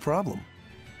 what's the problem?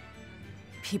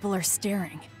 People are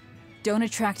staring. Don't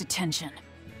attract attention.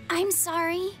 I'm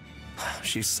sorry.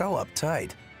 She's so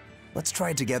uptight. Let's try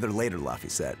it together later,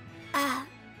 Laufeyset.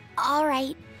 All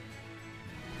right.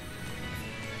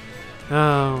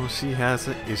 Oh, she has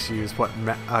issues. What,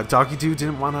 Doggy Doo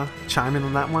didn't want to chime in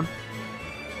on that one?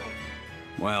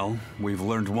 Well, we've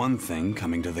learned one thing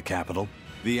coming to the capital.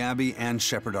 The Abbey and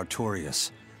Shepherd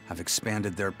Artorias have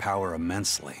expanded their power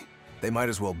immensely. They might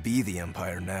as well be the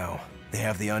Empire now. They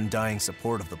have the undying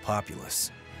support of the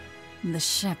populace. The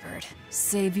Shepherd,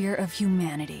 savior of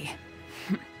humanity.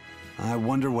 I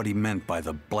wonder what he meant by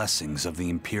the blessings of the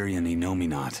Empyrean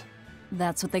Innominat.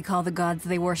 That's what they call the gods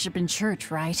they worship in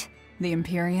church, right? The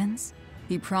Empyreans?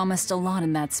 He promised a lot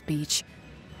in that speech.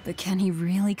 But can he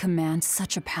really command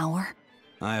such a power?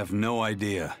 I have no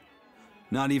idea.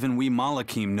 Not even we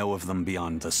Malachim know of them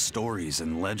beyond the stories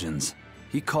and legends.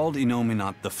 He called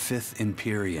Innominat the 5th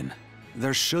Empyrean.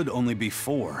 There should only be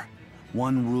 4,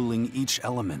 one ruling each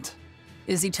element.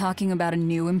 Is he talking about a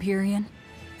new Empyrean?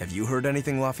 Have you heard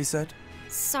anything, Laufeyset?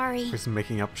 Sorry. He's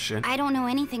making up shit. I don't know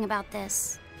anything about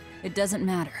this. It doesn't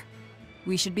matter.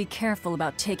 We should be careful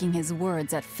about taking his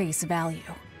words at face value.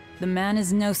 The man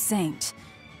is no saint.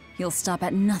 He'll stop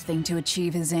at nothing to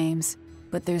achieve his aims.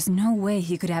 But there's no way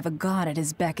he could have a god at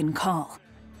his beck and call.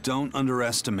 Don't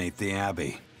underestimate the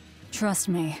Abbey. Trust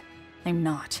me, I'm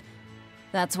not.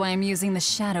 That's why I'm using the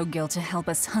Shadow Guild to help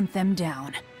us hunt them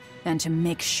down. And to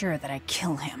make sure that I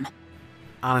kill him.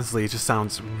 Honestly, it just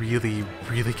sounds really,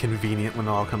 really convenient when it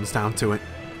all comes down to it.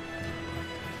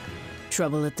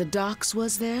 Trouble at the docks,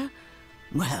 was there?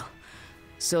 Well,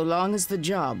 so long as the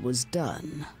job was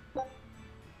done.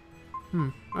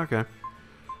 Okay.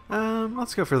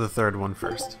 Let's go for the third one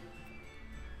first.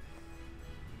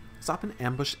 Stop an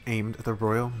ambush aimed at the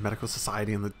Royal Medical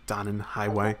Society on the Danan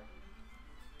Highway.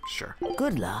 Sure.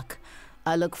 Good luck.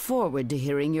 I look forward to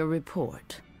hearing your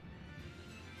report.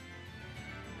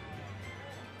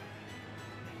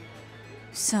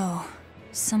 So,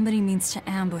 somebody means to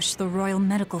ambush the Royal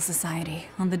Medical Society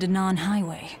on the Danan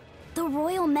Highway. The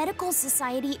Royal Medical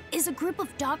Society is a group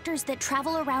of doctors that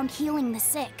travel around healing the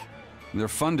sick. They're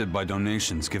funded by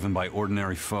donations given by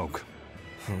ordinary folk.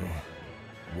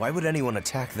 Why would anyone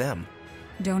attack them?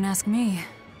 Don't ask me.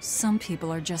 Some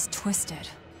people are just twisted.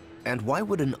 And why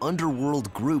would an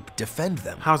underworld group defend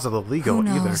them? How's it illegal Who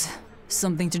knows? either?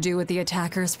 Something to do with the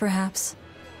attackers, perhaps?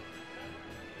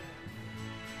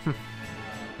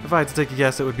 If I had to take a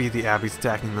guess, it would be the Abbeys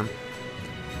attacking them.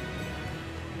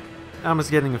 I'm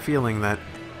just getting a feeling that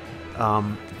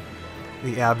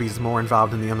the Abbey's more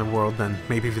involved in the underworld than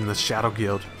maybe even the Shadow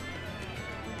Guild.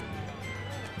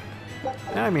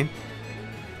 Yeah, I mean,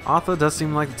 Otho does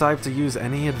seem like the type to use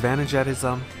any advantage at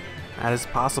his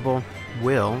possible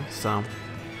will, so...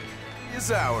 It's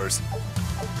ours.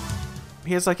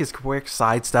 He has like his quick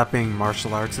sidestepping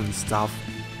martial arts and stuff.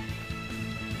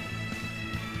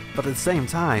 But at the same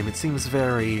time, it seems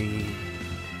very...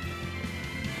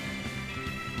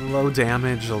 low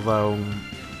damage, although...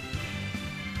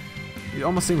 it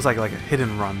almost seems like a hit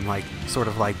and run, sort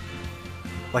of like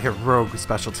a rogue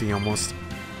specialty almost.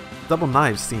 Double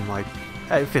knives seem like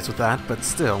it fits with that, but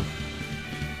still.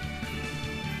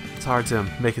 It's hard to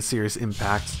make a serious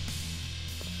impact.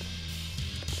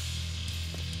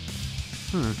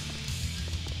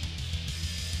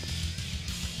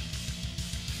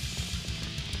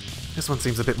 This one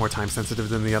seems a bit more time sensitive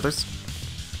than the others.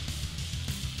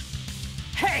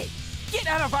 Hey! Get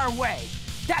out of our way!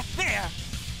 That's there!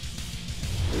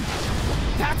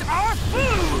 That's our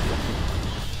food!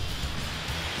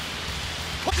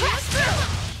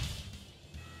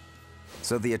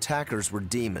 So the attackers were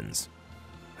demons.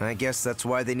 I guess that's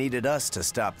why they needed us to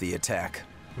stop the attack.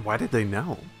 Why did they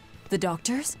know? The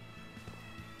doctors?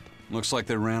 Looks like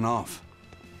they ran off.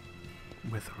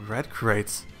 With red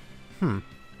crates.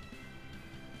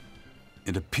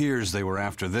 It appears they were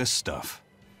after this stuff.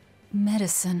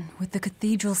 Medicine with the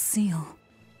cathedral seal.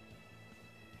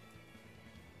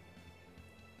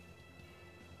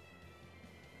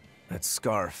 That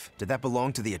scarf, did that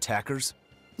belong to the attackers?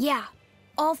 Yeah,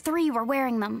 all three were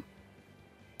wearing them.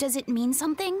 Does it mean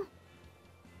something?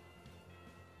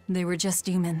 They were just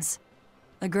demons.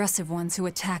 Aggressive ones who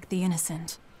attacked the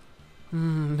innocent.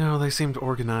 No, they seemed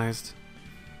organized.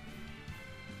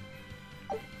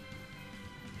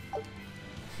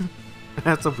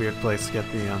 That's a weird place to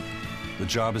get the, The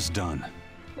job is done.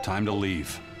 Time to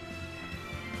leave.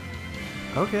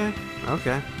 Okay.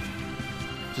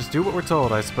 Just do what we're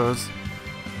told, I suppose.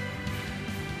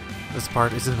 This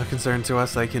part isn't a concern to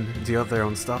us. They can deal with their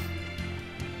own stuff.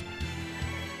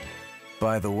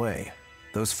 By the way,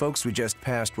 those folks we just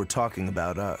passed were talking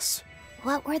about us.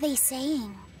 What were they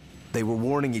saying? They were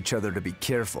warning each other to be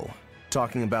careful,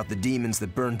 talking about the demons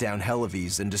that burned down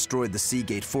Helives and destroyed the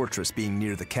Seagate Fortress being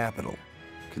near the capital.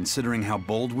 Considering how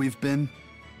bold we've been,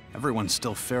 everyone's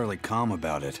still fairly calm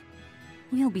about it.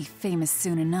 We'll be famous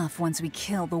soon enough once we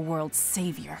kill the world's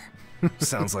savior.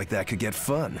 Sounds like that could get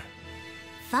fun.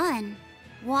 Fun?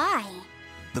 Why?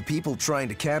 The people trying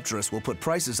to capture us will put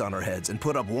prices on our heads and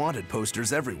put up wanted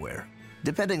posters everywhere.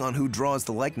 Depending on who draws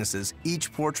the likenesses,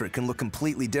 each portrait can look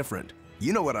completely different.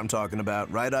 You know what I'm talking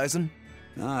about, right, Eisen?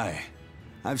 Aye.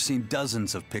 I've seen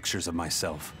dozens of pictures of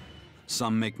myself.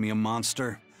 Some make me a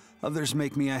monster, others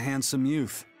make me a handsome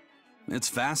youth. It's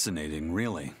fascinating,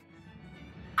 really.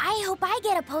 I hope I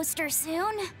get a poster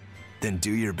soon. Then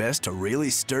do your best to really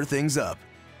stir things up.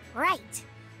 Right.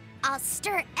 I'll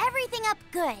stir everything up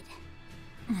good.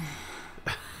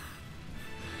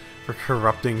 For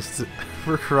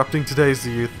corrupting today's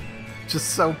youth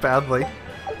just so badly,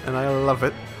 and I love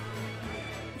it.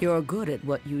 You're good at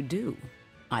what you do.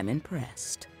 I'm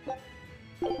impressed.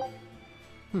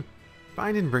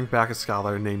 Find and bring back a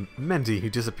scholar named Mendy who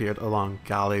disappeared along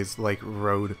Gales Lake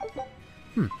Road.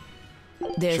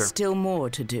 There's Sure. still more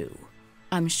to do.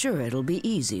 I'm sure it'll be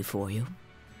easy for you.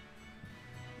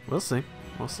 We'll see.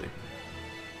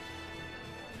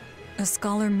 A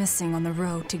scholar missing on the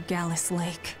road to Gallus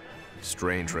Lake.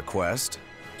 Strange request.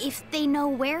 If they know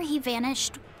where he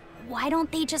vanished, why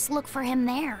don't they just look for him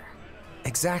there?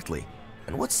 Exactly.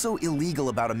 And what's so illegal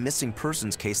about a missing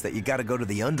persons case that you gotta go to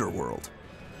the underworld?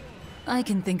 I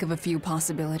can think of a few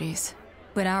possibilities,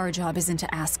 but our job isn't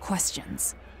to ask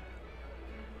questions.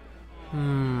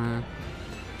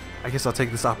 I guess I'll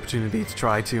take this opportunity to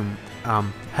try to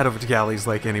head over to Galley's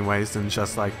Lake anyways and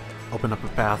just like open up a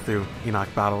path through Enoch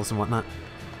battles and whatnot.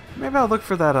 Maybe I'll look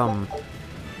for that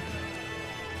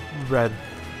red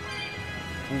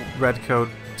code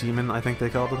demon, I think they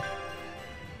called him.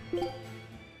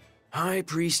 High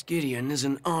Priest Gideon is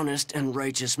an honest and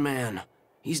righteous man.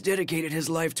 He's dedicated his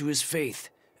life to his faith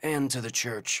and to the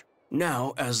church.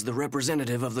 Now, as the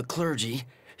representative of the clergy,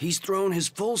 he's thrown his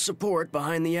full support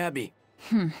behind the Abbey.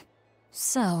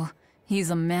 So, he's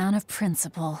a man of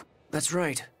principle. That's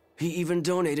right. He even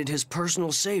donated his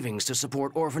personal savings to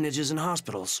support orphanages and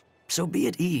hospitals. So be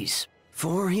at ease,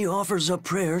 for he offers up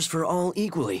prayers for all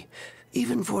equally,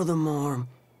 even for the more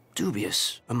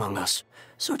dubious among us,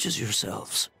 such as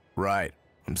yourselves. Right.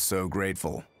 I'm so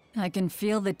grateful. I can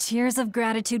feel the tears of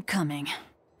gratitude coming.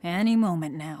 Any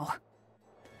moment now.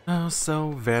 Oh,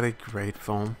 so very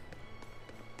grateful.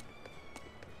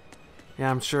 Yeah,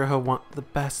 I'm sure he'll want the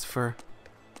best for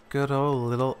good old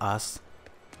little us.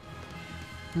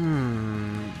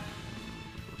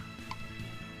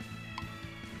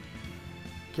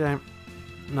 Okay.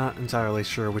 Not entirely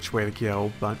sure which way to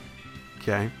go, but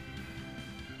okay.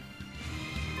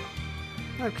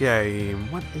 Okay,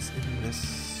 what is in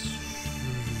this?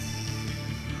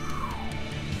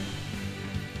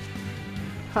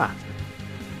 Huh.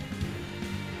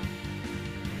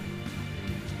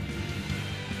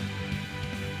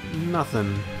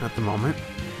 Nothing at the moment.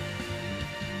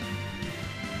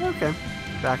 Okay.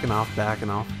 Backing off, backing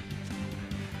off.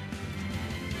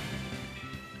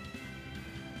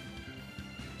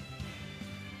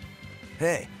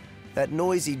 Hey, that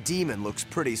noisy demon looks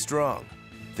pretty strong.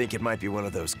 Think it might be one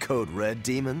of those Code Red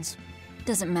demons?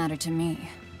 Doesn't matter to me.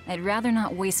 I'd rather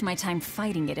not waste my time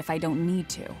fighting it if I don't need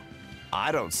to.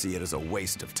 I don't see it as a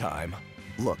waste of time.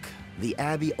 Look, the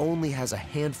Abbey only has a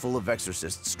handful of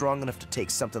exorcists strong enough to take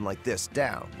something like this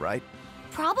down, right?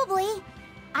 Probably.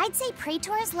 I'd say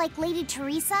praetors like Lady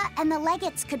Teresa and the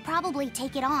legates could probably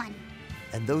take it on.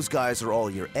 And those guys are all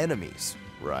your enemies,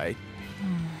 right?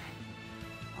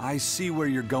 I see where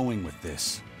you're going with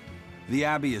this. The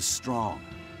Abbey is strong,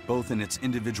 both in its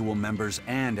individual members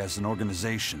and as an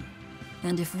organization.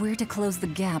 And if we're to close the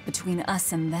gap between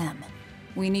us and them,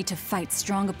 we need to fight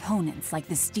strong opponents like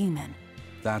this demon.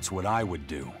 That's what I would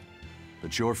do.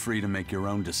 But you're free to make your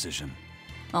own decision.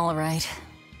 All right.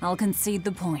 I'll concede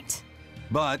the point.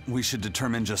 But we should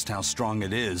determine just how strong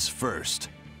it is first.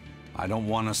 I don't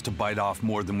want us to bite off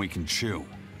more than we can chew.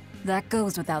 That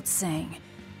goes without saying.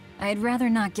 I'd rather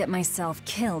not get myself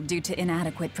killed due to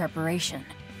inadequate preparation.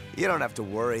 You don't have to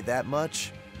worry that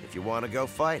much. If you want to go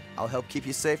fight, I'll help keep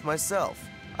you safe myself.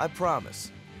 I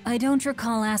promise. I don't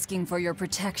recall asking for your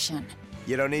protection.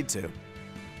 You don't need to.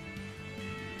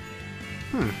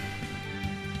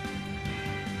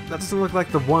 That doesn't look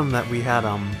like the one that we had,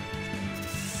 what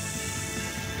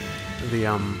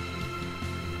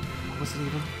was it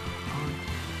even?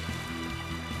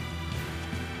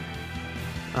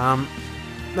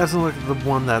 Doesn't look like the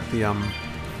one that they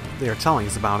are telling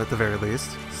us about at the very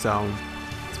least, so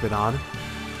it's a bit odd.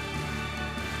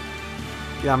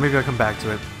 Yeah, maybe I'll come back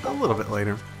to it a little bit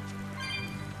later.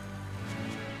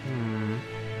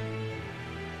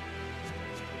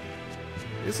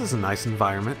 This is a nice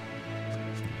environment.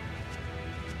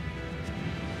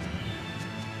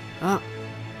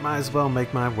 Might as well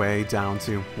make my way down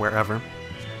to wherever.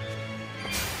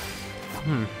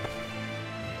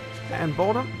 And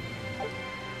bolt him.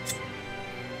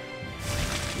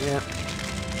 Yeah.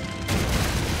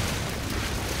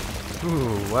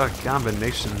 Ooh, what a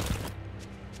combination.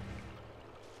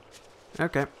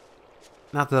 Okay.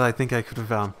 Not that I think I could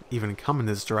have even come in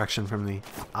this direction from the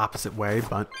opposite way,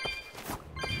 but...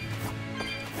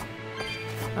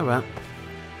 oh well.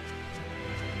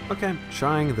 Okay,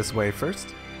 trying this way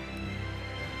first.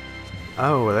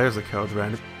 Oh, there's a code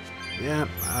red. Yeah,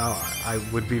 I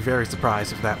would be very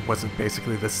surprised if that wasn't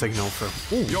basically the signal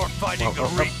for... ooh, you're fighting the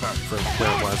Reaper. For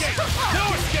where it was.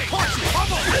 No escape!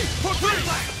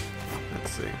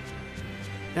 Let's see.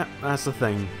 Yeah, that's the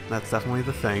thing. That's definitely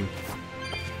the thing.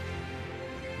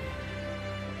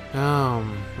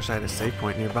 Wish I had a save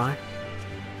point nearby.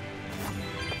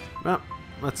 Well,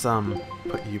 let's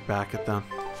put you back at the...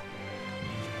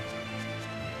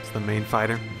 it's the main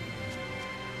fighter.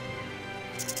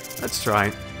 Let's try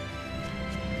it.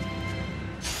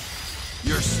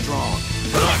 You're strong.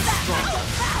 I'm strong.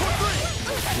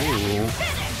 Ooh.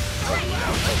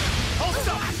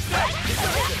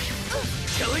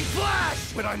 Killing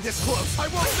flash! When I'm this close, I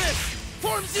won't miss!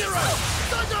 Form zero!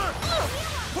 Thunder!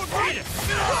 Torpedo!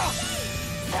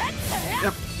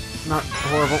 Yep, not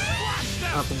horrible.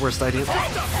 Not the worst idea.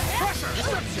 Pressure!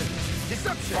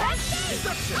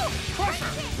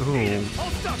 Ooh.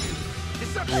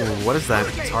 Ooh, what is that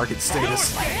target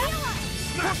status?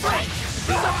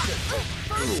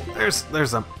 Ooh, there's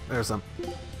some.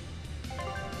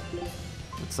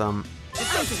 It's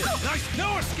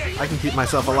I can keep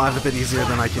myself alive a bit easier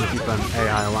than I can keep an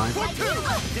AI alive.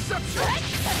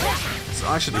 So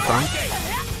I should be fine.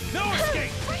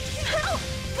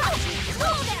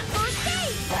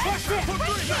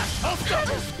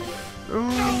 Ooh,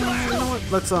 you know what?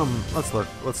 Let's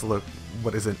look.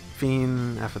 What is it?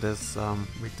 Fiend, Aphidus,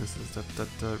 weaknesses,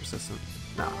 resistant.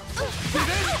 No,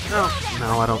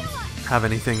 I don't have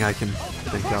anything I can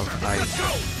think of.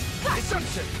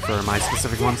 For my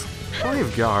specific ones, I only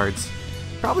have guards.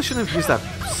 Probably shouldn't have used that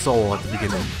soul at the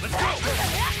beginning.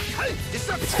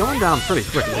 It's going down pretty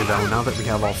quickly though, now that we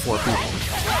have all 4 people.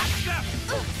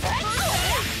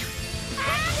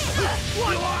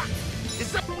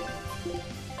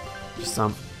 Just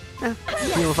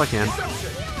heal if I can.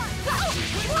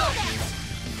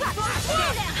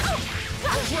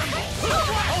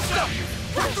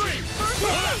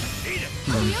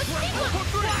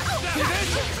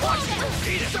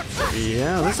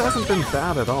 Yeah, this hasn't been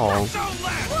bad at all.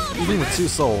 Even with 2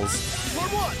 souls.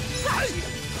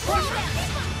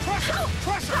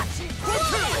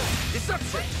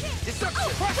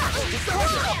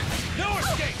 No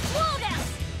escape!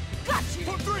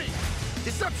 For 3!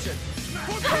 Deception!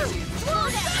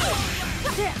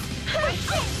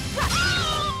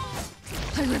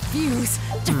 I refuse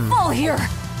to fall here!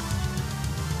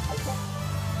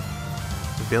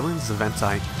 Villain's Event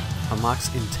Type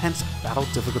unlocks intense battle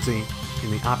difficulty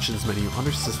in the options menu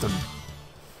under System.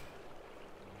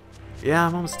 Yeah,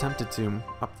 I'm almost tempted to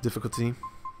up the difficulty.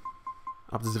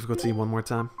 Up the difficulty one more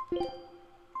time.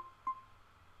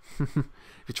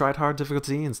 If you tried hard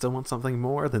difficulty and still want something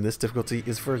more, then this difficulty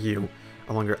is for you.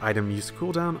 A longer item use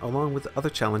cooldown, along with other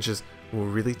challenges, will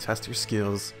really test your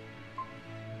skills.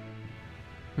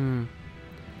 You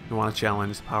want a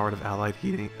challenge. The power of allied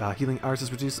healing arts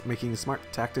is reduced, making smart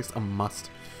tactics a must.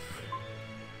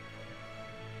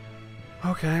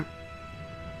 Okay.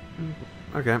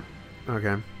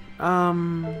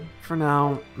 For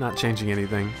now, not changing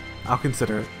anything. I'll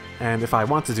consider it. And if I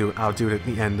want to do it, I'll do it at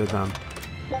the end of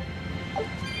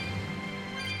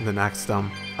the next,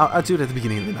 I'll do it at the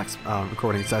beginning of the next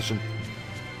recording session.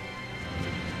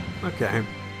 Okay.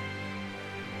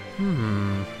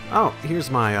 Oh,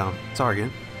 here's my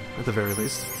target, at the very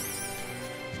least.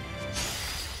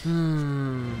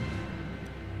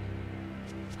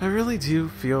 I really do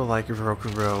feel like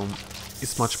Rokuro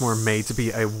is much more made to be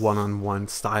a one-on-one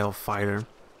style fighter.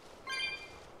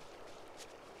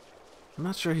 I'm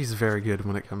not sure he's very good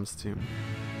when it comes to...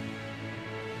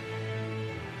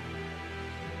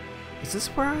 Is this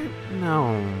where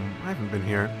No, I haven't been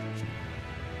here.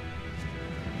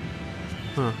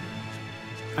 Huh.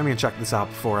 I'm gonna check this out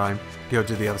before I go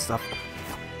do the other stuff.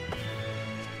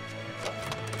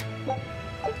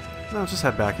 No, just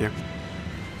head back here.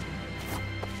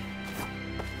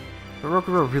 But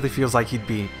Rokuro really feels like he'd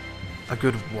be a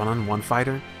good one-on-one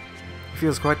fighter. He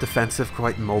feels quite defensive,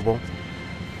 quite mobile.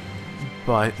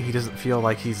 But he doesn't feel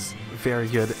like he's very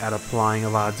good at applying a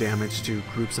lot of damage to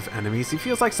groups of enemies. He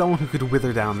feels like someone who could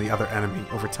wither down the other enemy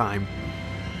over time.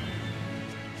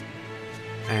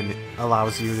 And it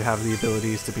allows you to have the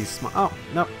abilities to be smart. Oh,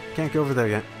 no, can't go over there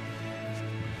yet.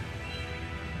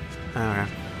 Okay.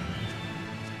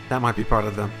 That might be part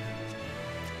of them.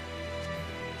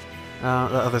 The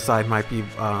other side might be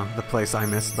the place I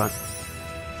missed, but...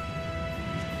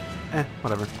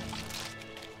 whatever.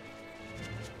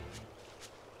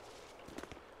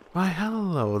 Why,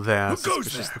 hello there,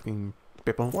 suspicious looking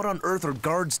people. What on earth are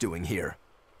guards doing here?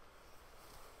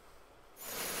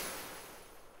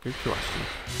 Good question.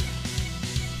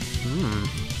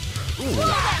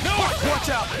 No! Watch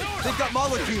out! They've got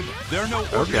Molecule! They're no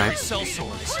ordinary cell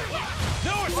swords.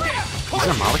 No escape! Is that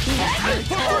a Molecule?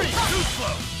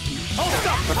 What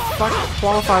the fuck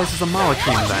qualifies as a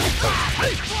Molecule then?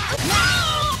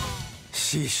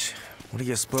 Sheesh. What do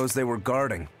you suppose they were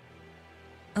guarding?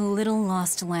 A little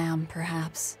lost lamb,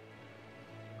 perhaps.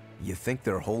 You think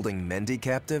they're holding Mendy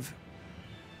captive?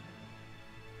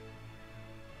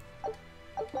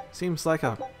 Seems like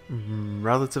a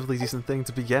relatively decent thing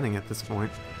to be getting at this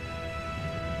point.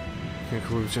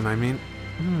 Conclusion, I mean.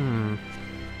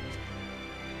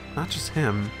 Not just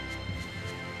him.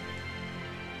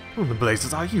 Who in the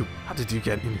blazes are you? How did you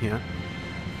get in here?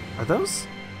 Are those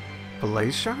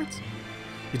blaze shards?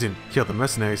 You didn't kill the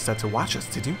mercenaries set to watch us,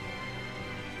 did you?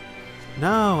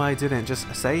 No, I didn't.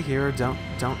 Just stay here. Don't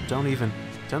even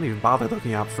bother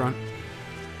looking out front.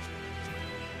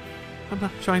 I'm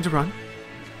not trying to run.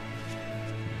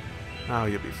 Oh,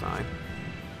 you'll be fine.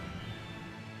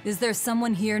 Is there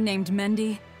someone here named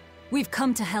Mendy? We've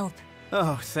come to help.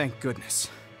 Oh, thank goodness.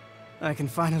 I can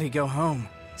finally go home.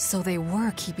 So they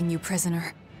were keeping you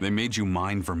prisoner. They made you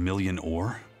mine vermilion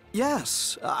ore?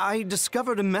 Yes, I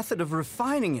discovered a method of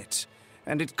refining it,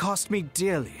 and it cost me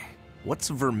dearly. What's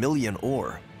vermilion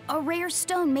ore? A rare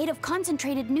stone made of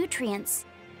concentrated nutrients.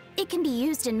 It can be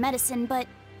used in medicine, but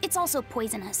it's also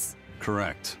poisonous.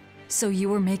 Correct. So you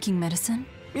were making medicine?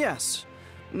 Yes.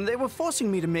 They were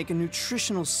forcing me to make a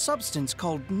nutritional substance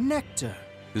called nectar.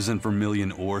 Isn't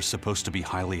vermilion ore supposed to be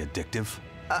highly addictive?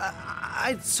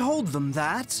 I told them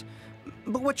that,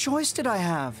 but what choice did I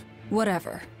have?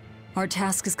 Whatever. Our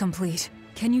task is complete.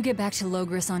 Can you get back to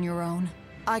Logris on your own?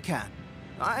 I can.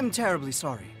 I'm terribly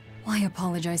sorry. Why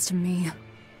apologize to me?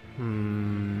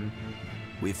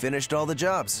 We finished all the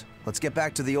jobs. Let's get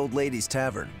back to the old lady's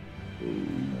tavern.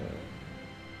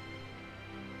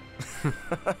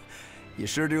 You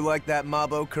sure do like that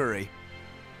Mabo curry.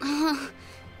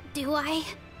 Do I?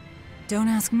 Don't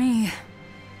ask me.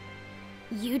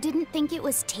 You didn't think it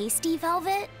was tasty,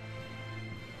 Velvet?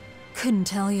 Couldn't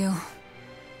tell you.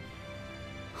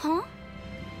 Huh?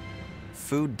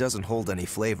 Food doesn't hold any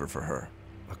flavor for her.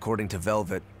 According to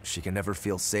Velvet, she can never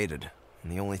feel sated,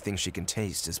 and the only thing she can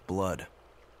taste is blood.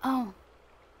 Oh,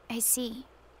 I see.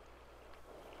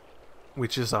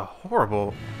 Which is a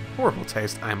horrible, horrible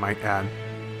taste, I might add.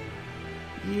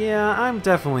 Yeah, I'm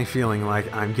definitely feeling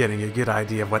like I'm getting a good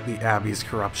idea of what the Abbey's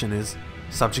corruption is.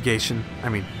 Subjugation. I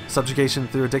mean, subjugation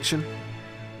through addiction?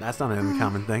 That's not an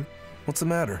uncommon thing. What's the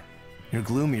matter? You're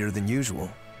gloomier than usual.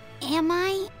 Am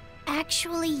I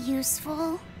actually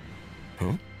useful?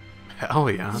 Huh? Hell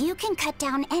yeah. You can cut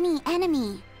down any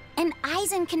enemy, and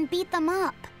Eisen can beat them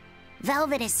up.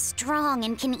 Velvet is strong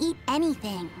and can eat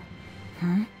anything.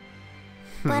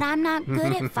 But I'm not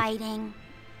good at fighting,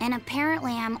 and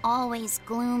apparently I'm always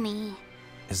gloomy.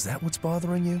 Is that what's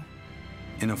bothering you?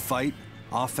 In a fight,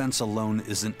 offense alone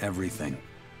isn't everything.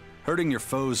 Hurting your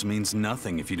foes means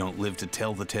nothing if you don't live to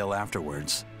tell the tale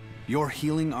afterwards. Your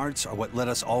healing arts are what let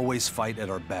us always fight at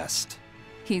our best.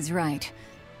 He's right.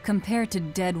 Compared to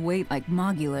dead weight like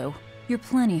Magilu, you're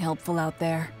plenty helpful out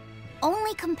there.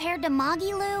 Only compared to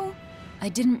Magilu? I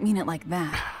didn't mean it like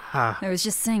that. I was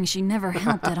just saying she never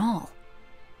helped at all.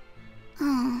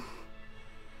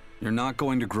 You're not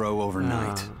going to grow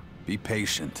overnight. Be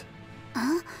patient.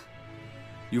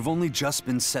 You've only just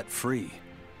been set free.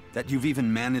 That you've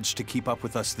even managed to keep up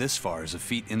with us this far is a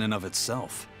feat in and of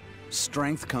itself.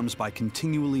 Strength comes by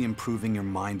continually improving your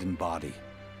mind and body.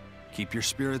 Keep your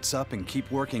spirits up and keep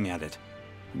working at it,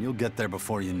 and you'll get there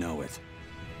before you know it.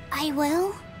 I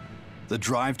will? The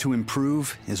drive to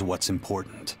improve is what's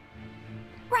important.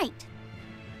 Right.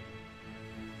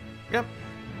 Yep,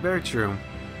 very true.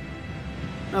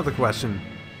 Another question.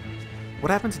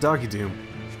 What happened to Doggy Doom?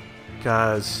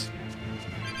 Because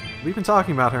we've been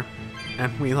talking about her,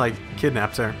 and we, like,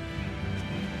 kidnapped her.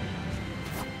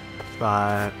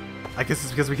 But I guess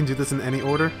it's because we can do this in any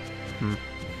order?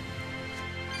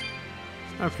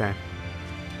 Okay.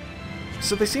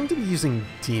 So they seem to be using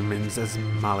demons as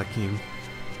Malakim.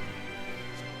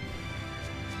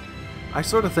 I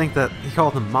sort of think that he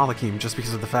called them Malakim just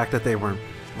because of the fact that they were,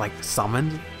 like,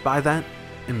 summoned by that,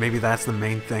 and maybe that's the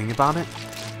main thing about it.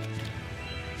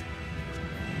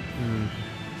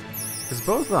 Because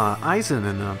both Eisen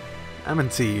and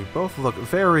M&T both look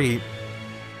very,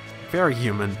 very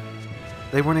human.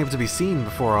 They weren't able to be seen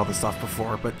before all this stuff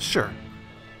before, but sure.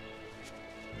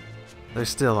 They're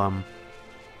still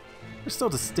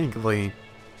distinctly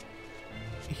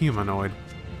humanoid.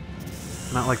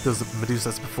 Not like those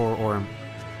Medusas before, or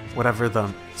whatever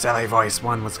the silly voice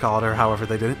one was called, or however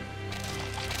they did it.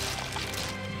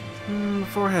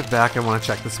 Before I head back, I want to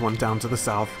check this one down to the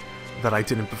south that I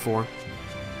didn't before.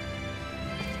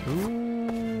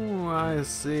 Ooh, I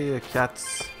see a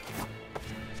cat's...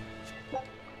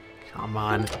 Come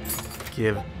on,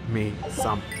 give me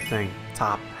something,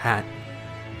 Top Hat.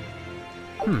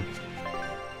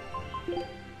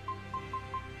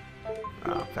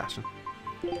 Fashion.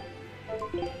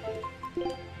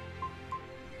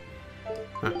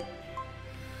 Huh.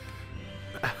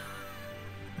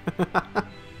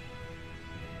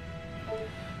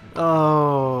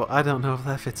 Oh, I don't know if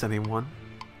that fits anyone.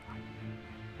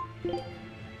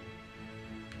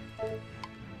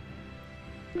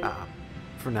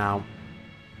 For now,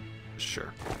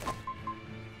 sure.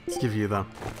 Let's give you the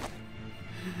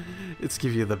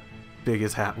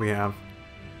biggest hat we have.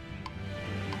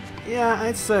 Yeah,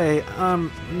 I'd say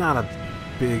I'm not a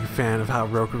big fan of how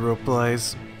Rokuro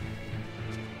plays.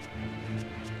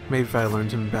 Maybe if I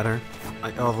learned him better,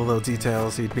 like all the little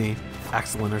details, he'd be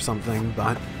excellent or something,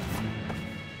 but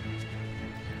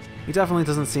He definitely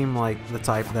doesn't seem like the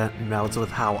type that melds with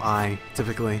how I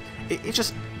typically... It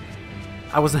just...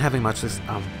 I wasn't having much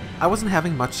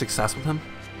success with him.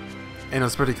 And it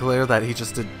was pretty clear that he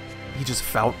just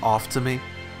felt off to me.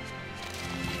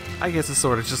 I guess it's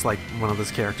sort of just like one of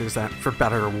those characters that, for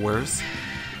better or worse,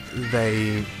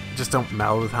 they just don't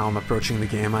meld with how I'm approaching the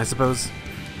game, I suppose.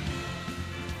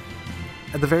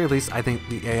 At the very least, I think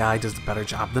the AI does a better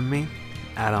job than me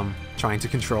at trying to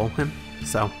control him.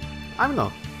 So, I'm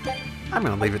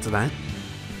gonna leave it to that.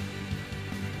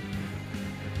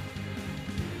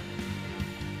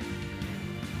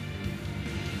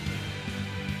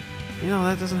 You know,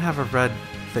 that doesn't have a red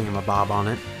thingamabob on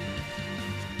it.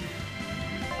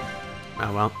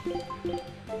 Oh well.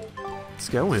 Let's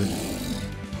go in.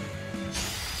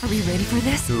 Are we ready for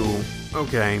this? Ooh,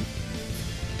 okay.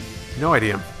 No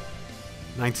idea.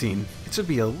 19. It should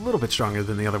be a little bit stronger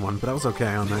than the other one, but I was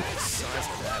okay on that.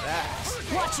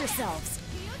 Watch yourselves.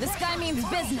 This guy means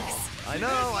business. I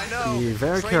know. Be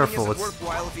very careful. It's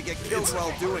worthwhile if you get killed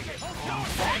while doing it.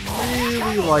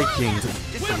 really liking to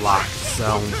block,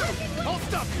 so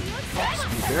just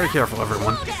be very careful,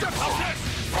 everyone.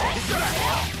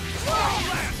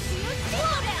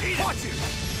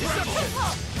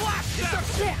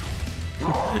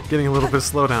 Getting a little bit of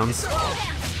slowdowns.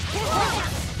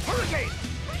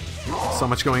 So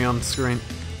much going on the screen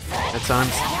at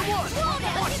times.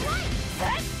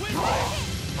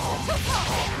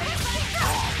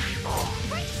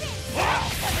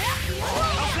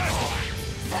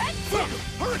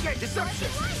 Hurricane deception.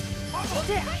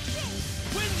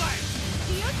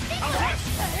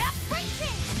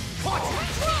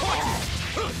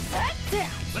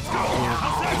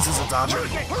 Yeah, this is a dodger.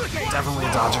 Definitely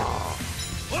a dodger.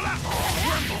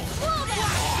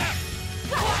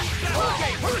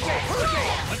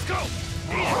 Let's go.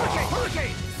 Hurricane.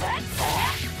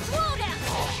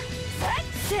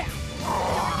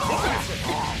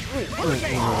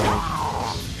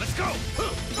 Let's go.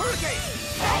 Hurricane.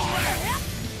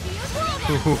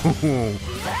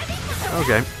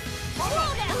 Okay.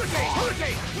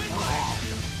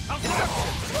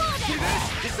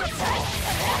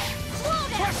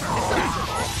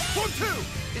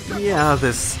 Yeah,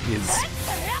 this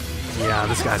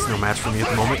guy's no match for me at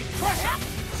the moment.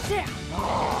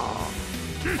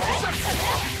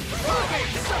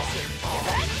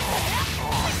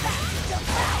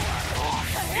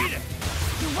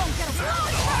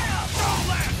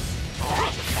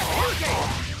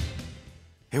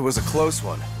 It was a close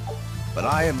one, but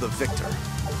I am the victor.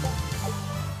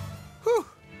 Whew!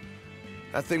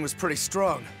 That thing was pretty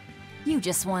strong. You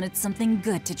just wanted something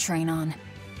good to train on.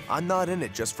 I'm not in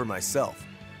it just for myself.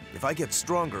 If I get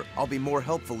stronger, I'll be more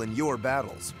helpful in your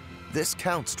battles. This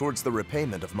counts towards the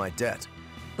repayment of my debt.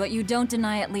 But you don't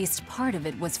deny at least part of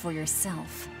it was for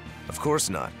yourself. Of course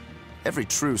not. Every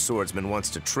true swordsman wants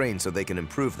to train so they can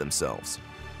improve themselves.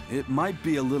 It might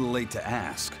be a little late to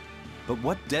ask, but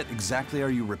what debt exactly are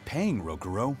you repaying,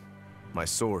 Rokuro? My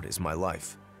sword is my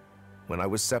life. When I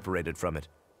was separated from it,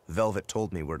 Velvet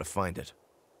told me where to find it.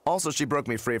 Also, she broke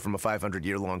me free from a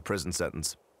 500-year-long prison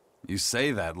sentence. You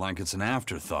say that like it's an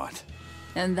afterthought.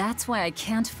 And that's why I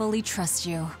can't fully trust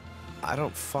you. I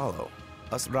don't follow.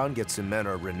 Us Rangetsu men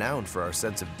are renowned for our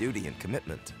sense of duty and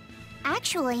commitment.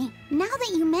 Actually, now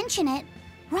that you mention it,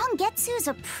 Rangetsu's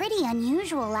a pretty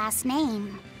unusual last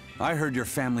name. I heard your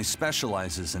family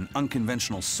specializes in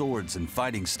unconventional swords and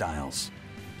fighting styles.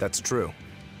 That's true.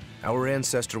 Our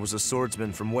ancestor was a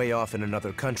swordsman from way off in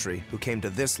another country who came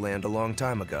to this land a long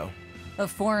time ago. A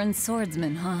foreign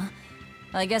swordsman, huh?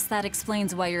 I guess that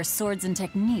explains why your swords and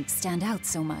techniques stand out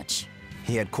so much.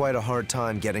 He had quite a hard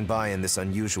time getting by in this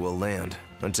unusual land,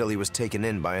 until he was taken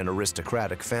in by an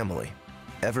aristocratic family.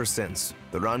 Ever since,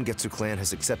 the Rangetsu clan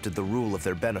has accepted the rule of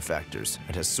their benefactors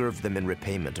and has served them in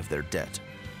repayment of their debt.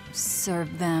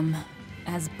 Serve them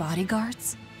as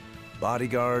bodyguards?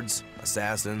 Bodyguards,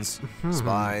 assassins,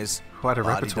 spies, quite a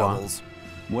body repertoire. doubles.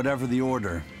 Whatever the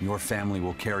order, your family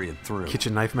will carry it through.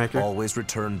 Kitchen knife maker? Always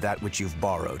return that which you've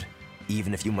borrowed,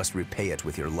 even if you must repay it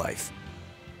with your life.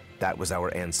 That was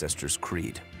our ancestors'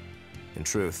 creed. In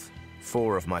truth,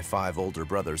 4 of my 5 older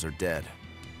brothers are dead.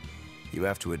 You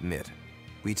have to admit,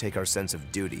 we take our sense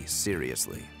of duty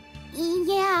seriously.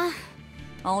 Yeah.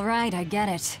 All right, I get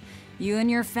it. You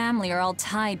and your family are all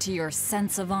tied to your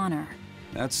sense of honor.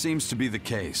 That seems to be the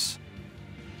case.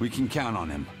 We can count on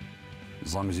him.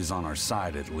 As long as he's on our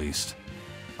side, at least.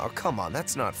 Oh, come on,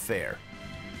 that's not fair.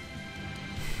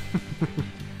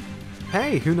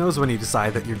 Hey, who knows when you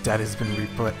decide that your debt has been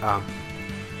repaid?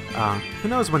 Who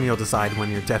knows when you'll decide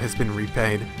when your debt has been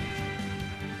repaid?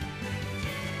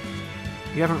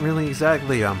 You haven't really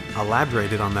exactly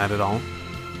elaborated on that at all.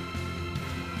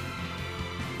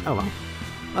 Oh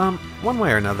well. One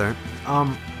way or another,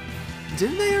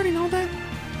 didn't they already know that?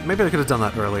 Maybe I could have done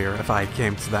that earlier if I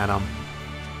came to that,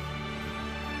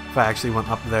 if I actually went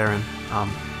up there and,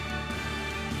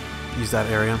 used that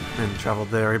area and traveled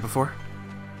the area before.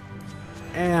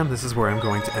 And this is where I'm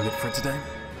going to end it for today.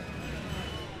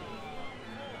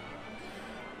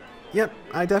 Yep,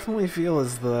 I definitely feel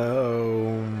as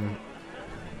though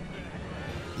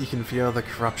you can feel the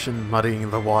corruption muddying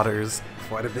the waters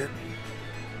quite a bit.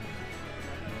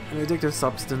 An addictive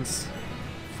substance,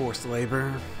 forced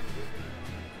labor,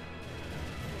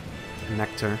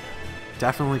 nectar.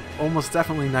 Definitely, almost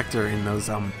definitely nectar in those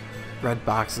red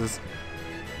boxes.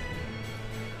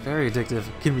 Very addictive.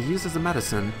 Can be used as a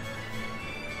medicine.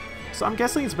 So I'm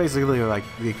guessing it's basically like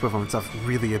the equivalent of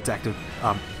really addictive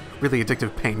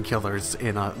painkillers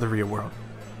in the real world.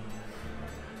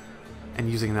 And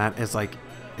using that as like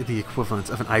the equivalent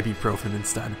of an ibuprofen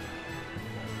instead.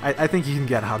 I think you can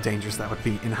get how dangerous that would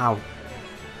be and how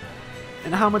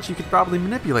much you could probably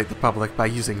manipulate the public by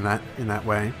using that in that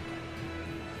way.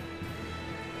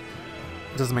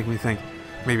 It doesn't make me think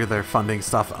maybe they're funding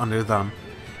stuff under them.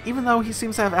 Even though he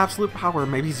seems to have absolute power,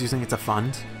 maybe he's using it to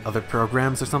fund other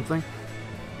programs or something.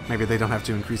 Maybe they don't have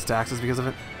to increase taxes because of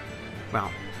it.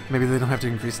 Well, maybe they don't have to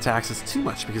increase taxes too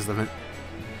much because of it.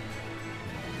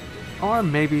 Or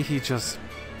maybe he just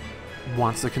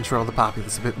wants to control the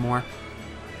populace a bit more.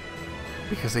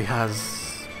 Because he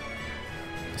has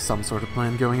some sort of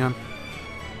plan going on.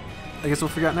 I guess we'll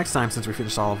figure out next time since we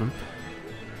finished all of them.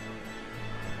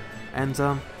 And,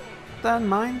 then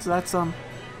mine, that's, I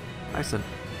said,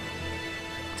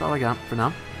 that's all I got for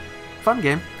now. Fun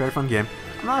game, very fun game.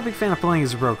 I'm not a big fan of playing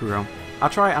as Rokuro. I'll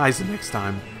try Aizen next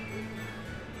time.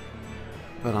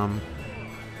 But,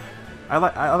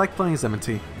 I like playing as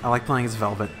M&T. I like playing as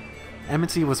Velvet.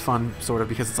 M&T was fun, sort of,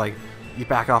 because it's like, you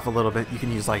back off a little bit, you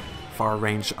can use, like,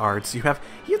 far-range arts. He had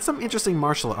some interesting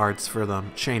martial arts for the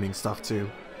chaining stuff, too.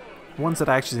 Ones that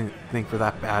I actually didn't think were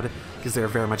that bad, because they're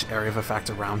very much area of effect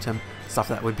around him. Stuff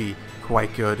that would be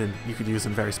quite good, and you could use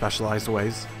in very specialized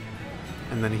ways.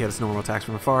 And then he had his normal attacks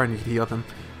from afar, and you could heal them.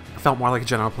 I felt more like a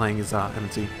general playing as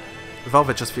M&T.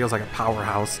 Velvet just feels like a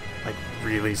powerhouse, like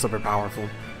really super powerful.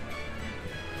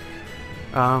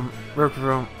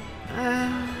 Rokuro,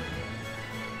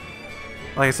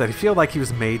 like I said, I feel like he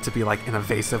was made to be like an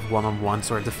evasive one-on-one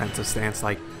sort of defensive stance,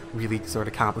 like really sort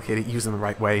of complicated, used in the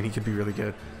right way, and he could be really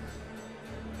good.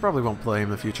 Probably won't play him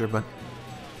in the future, but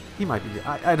he might be good.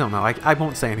 I don't know. I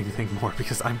won't say anything more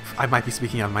because I might be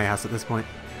speaking out of my ass at this point.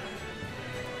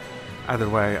 Either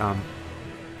way,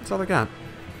 that's all I got.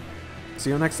 See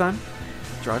you next time.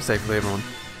 Drive safely, everyone.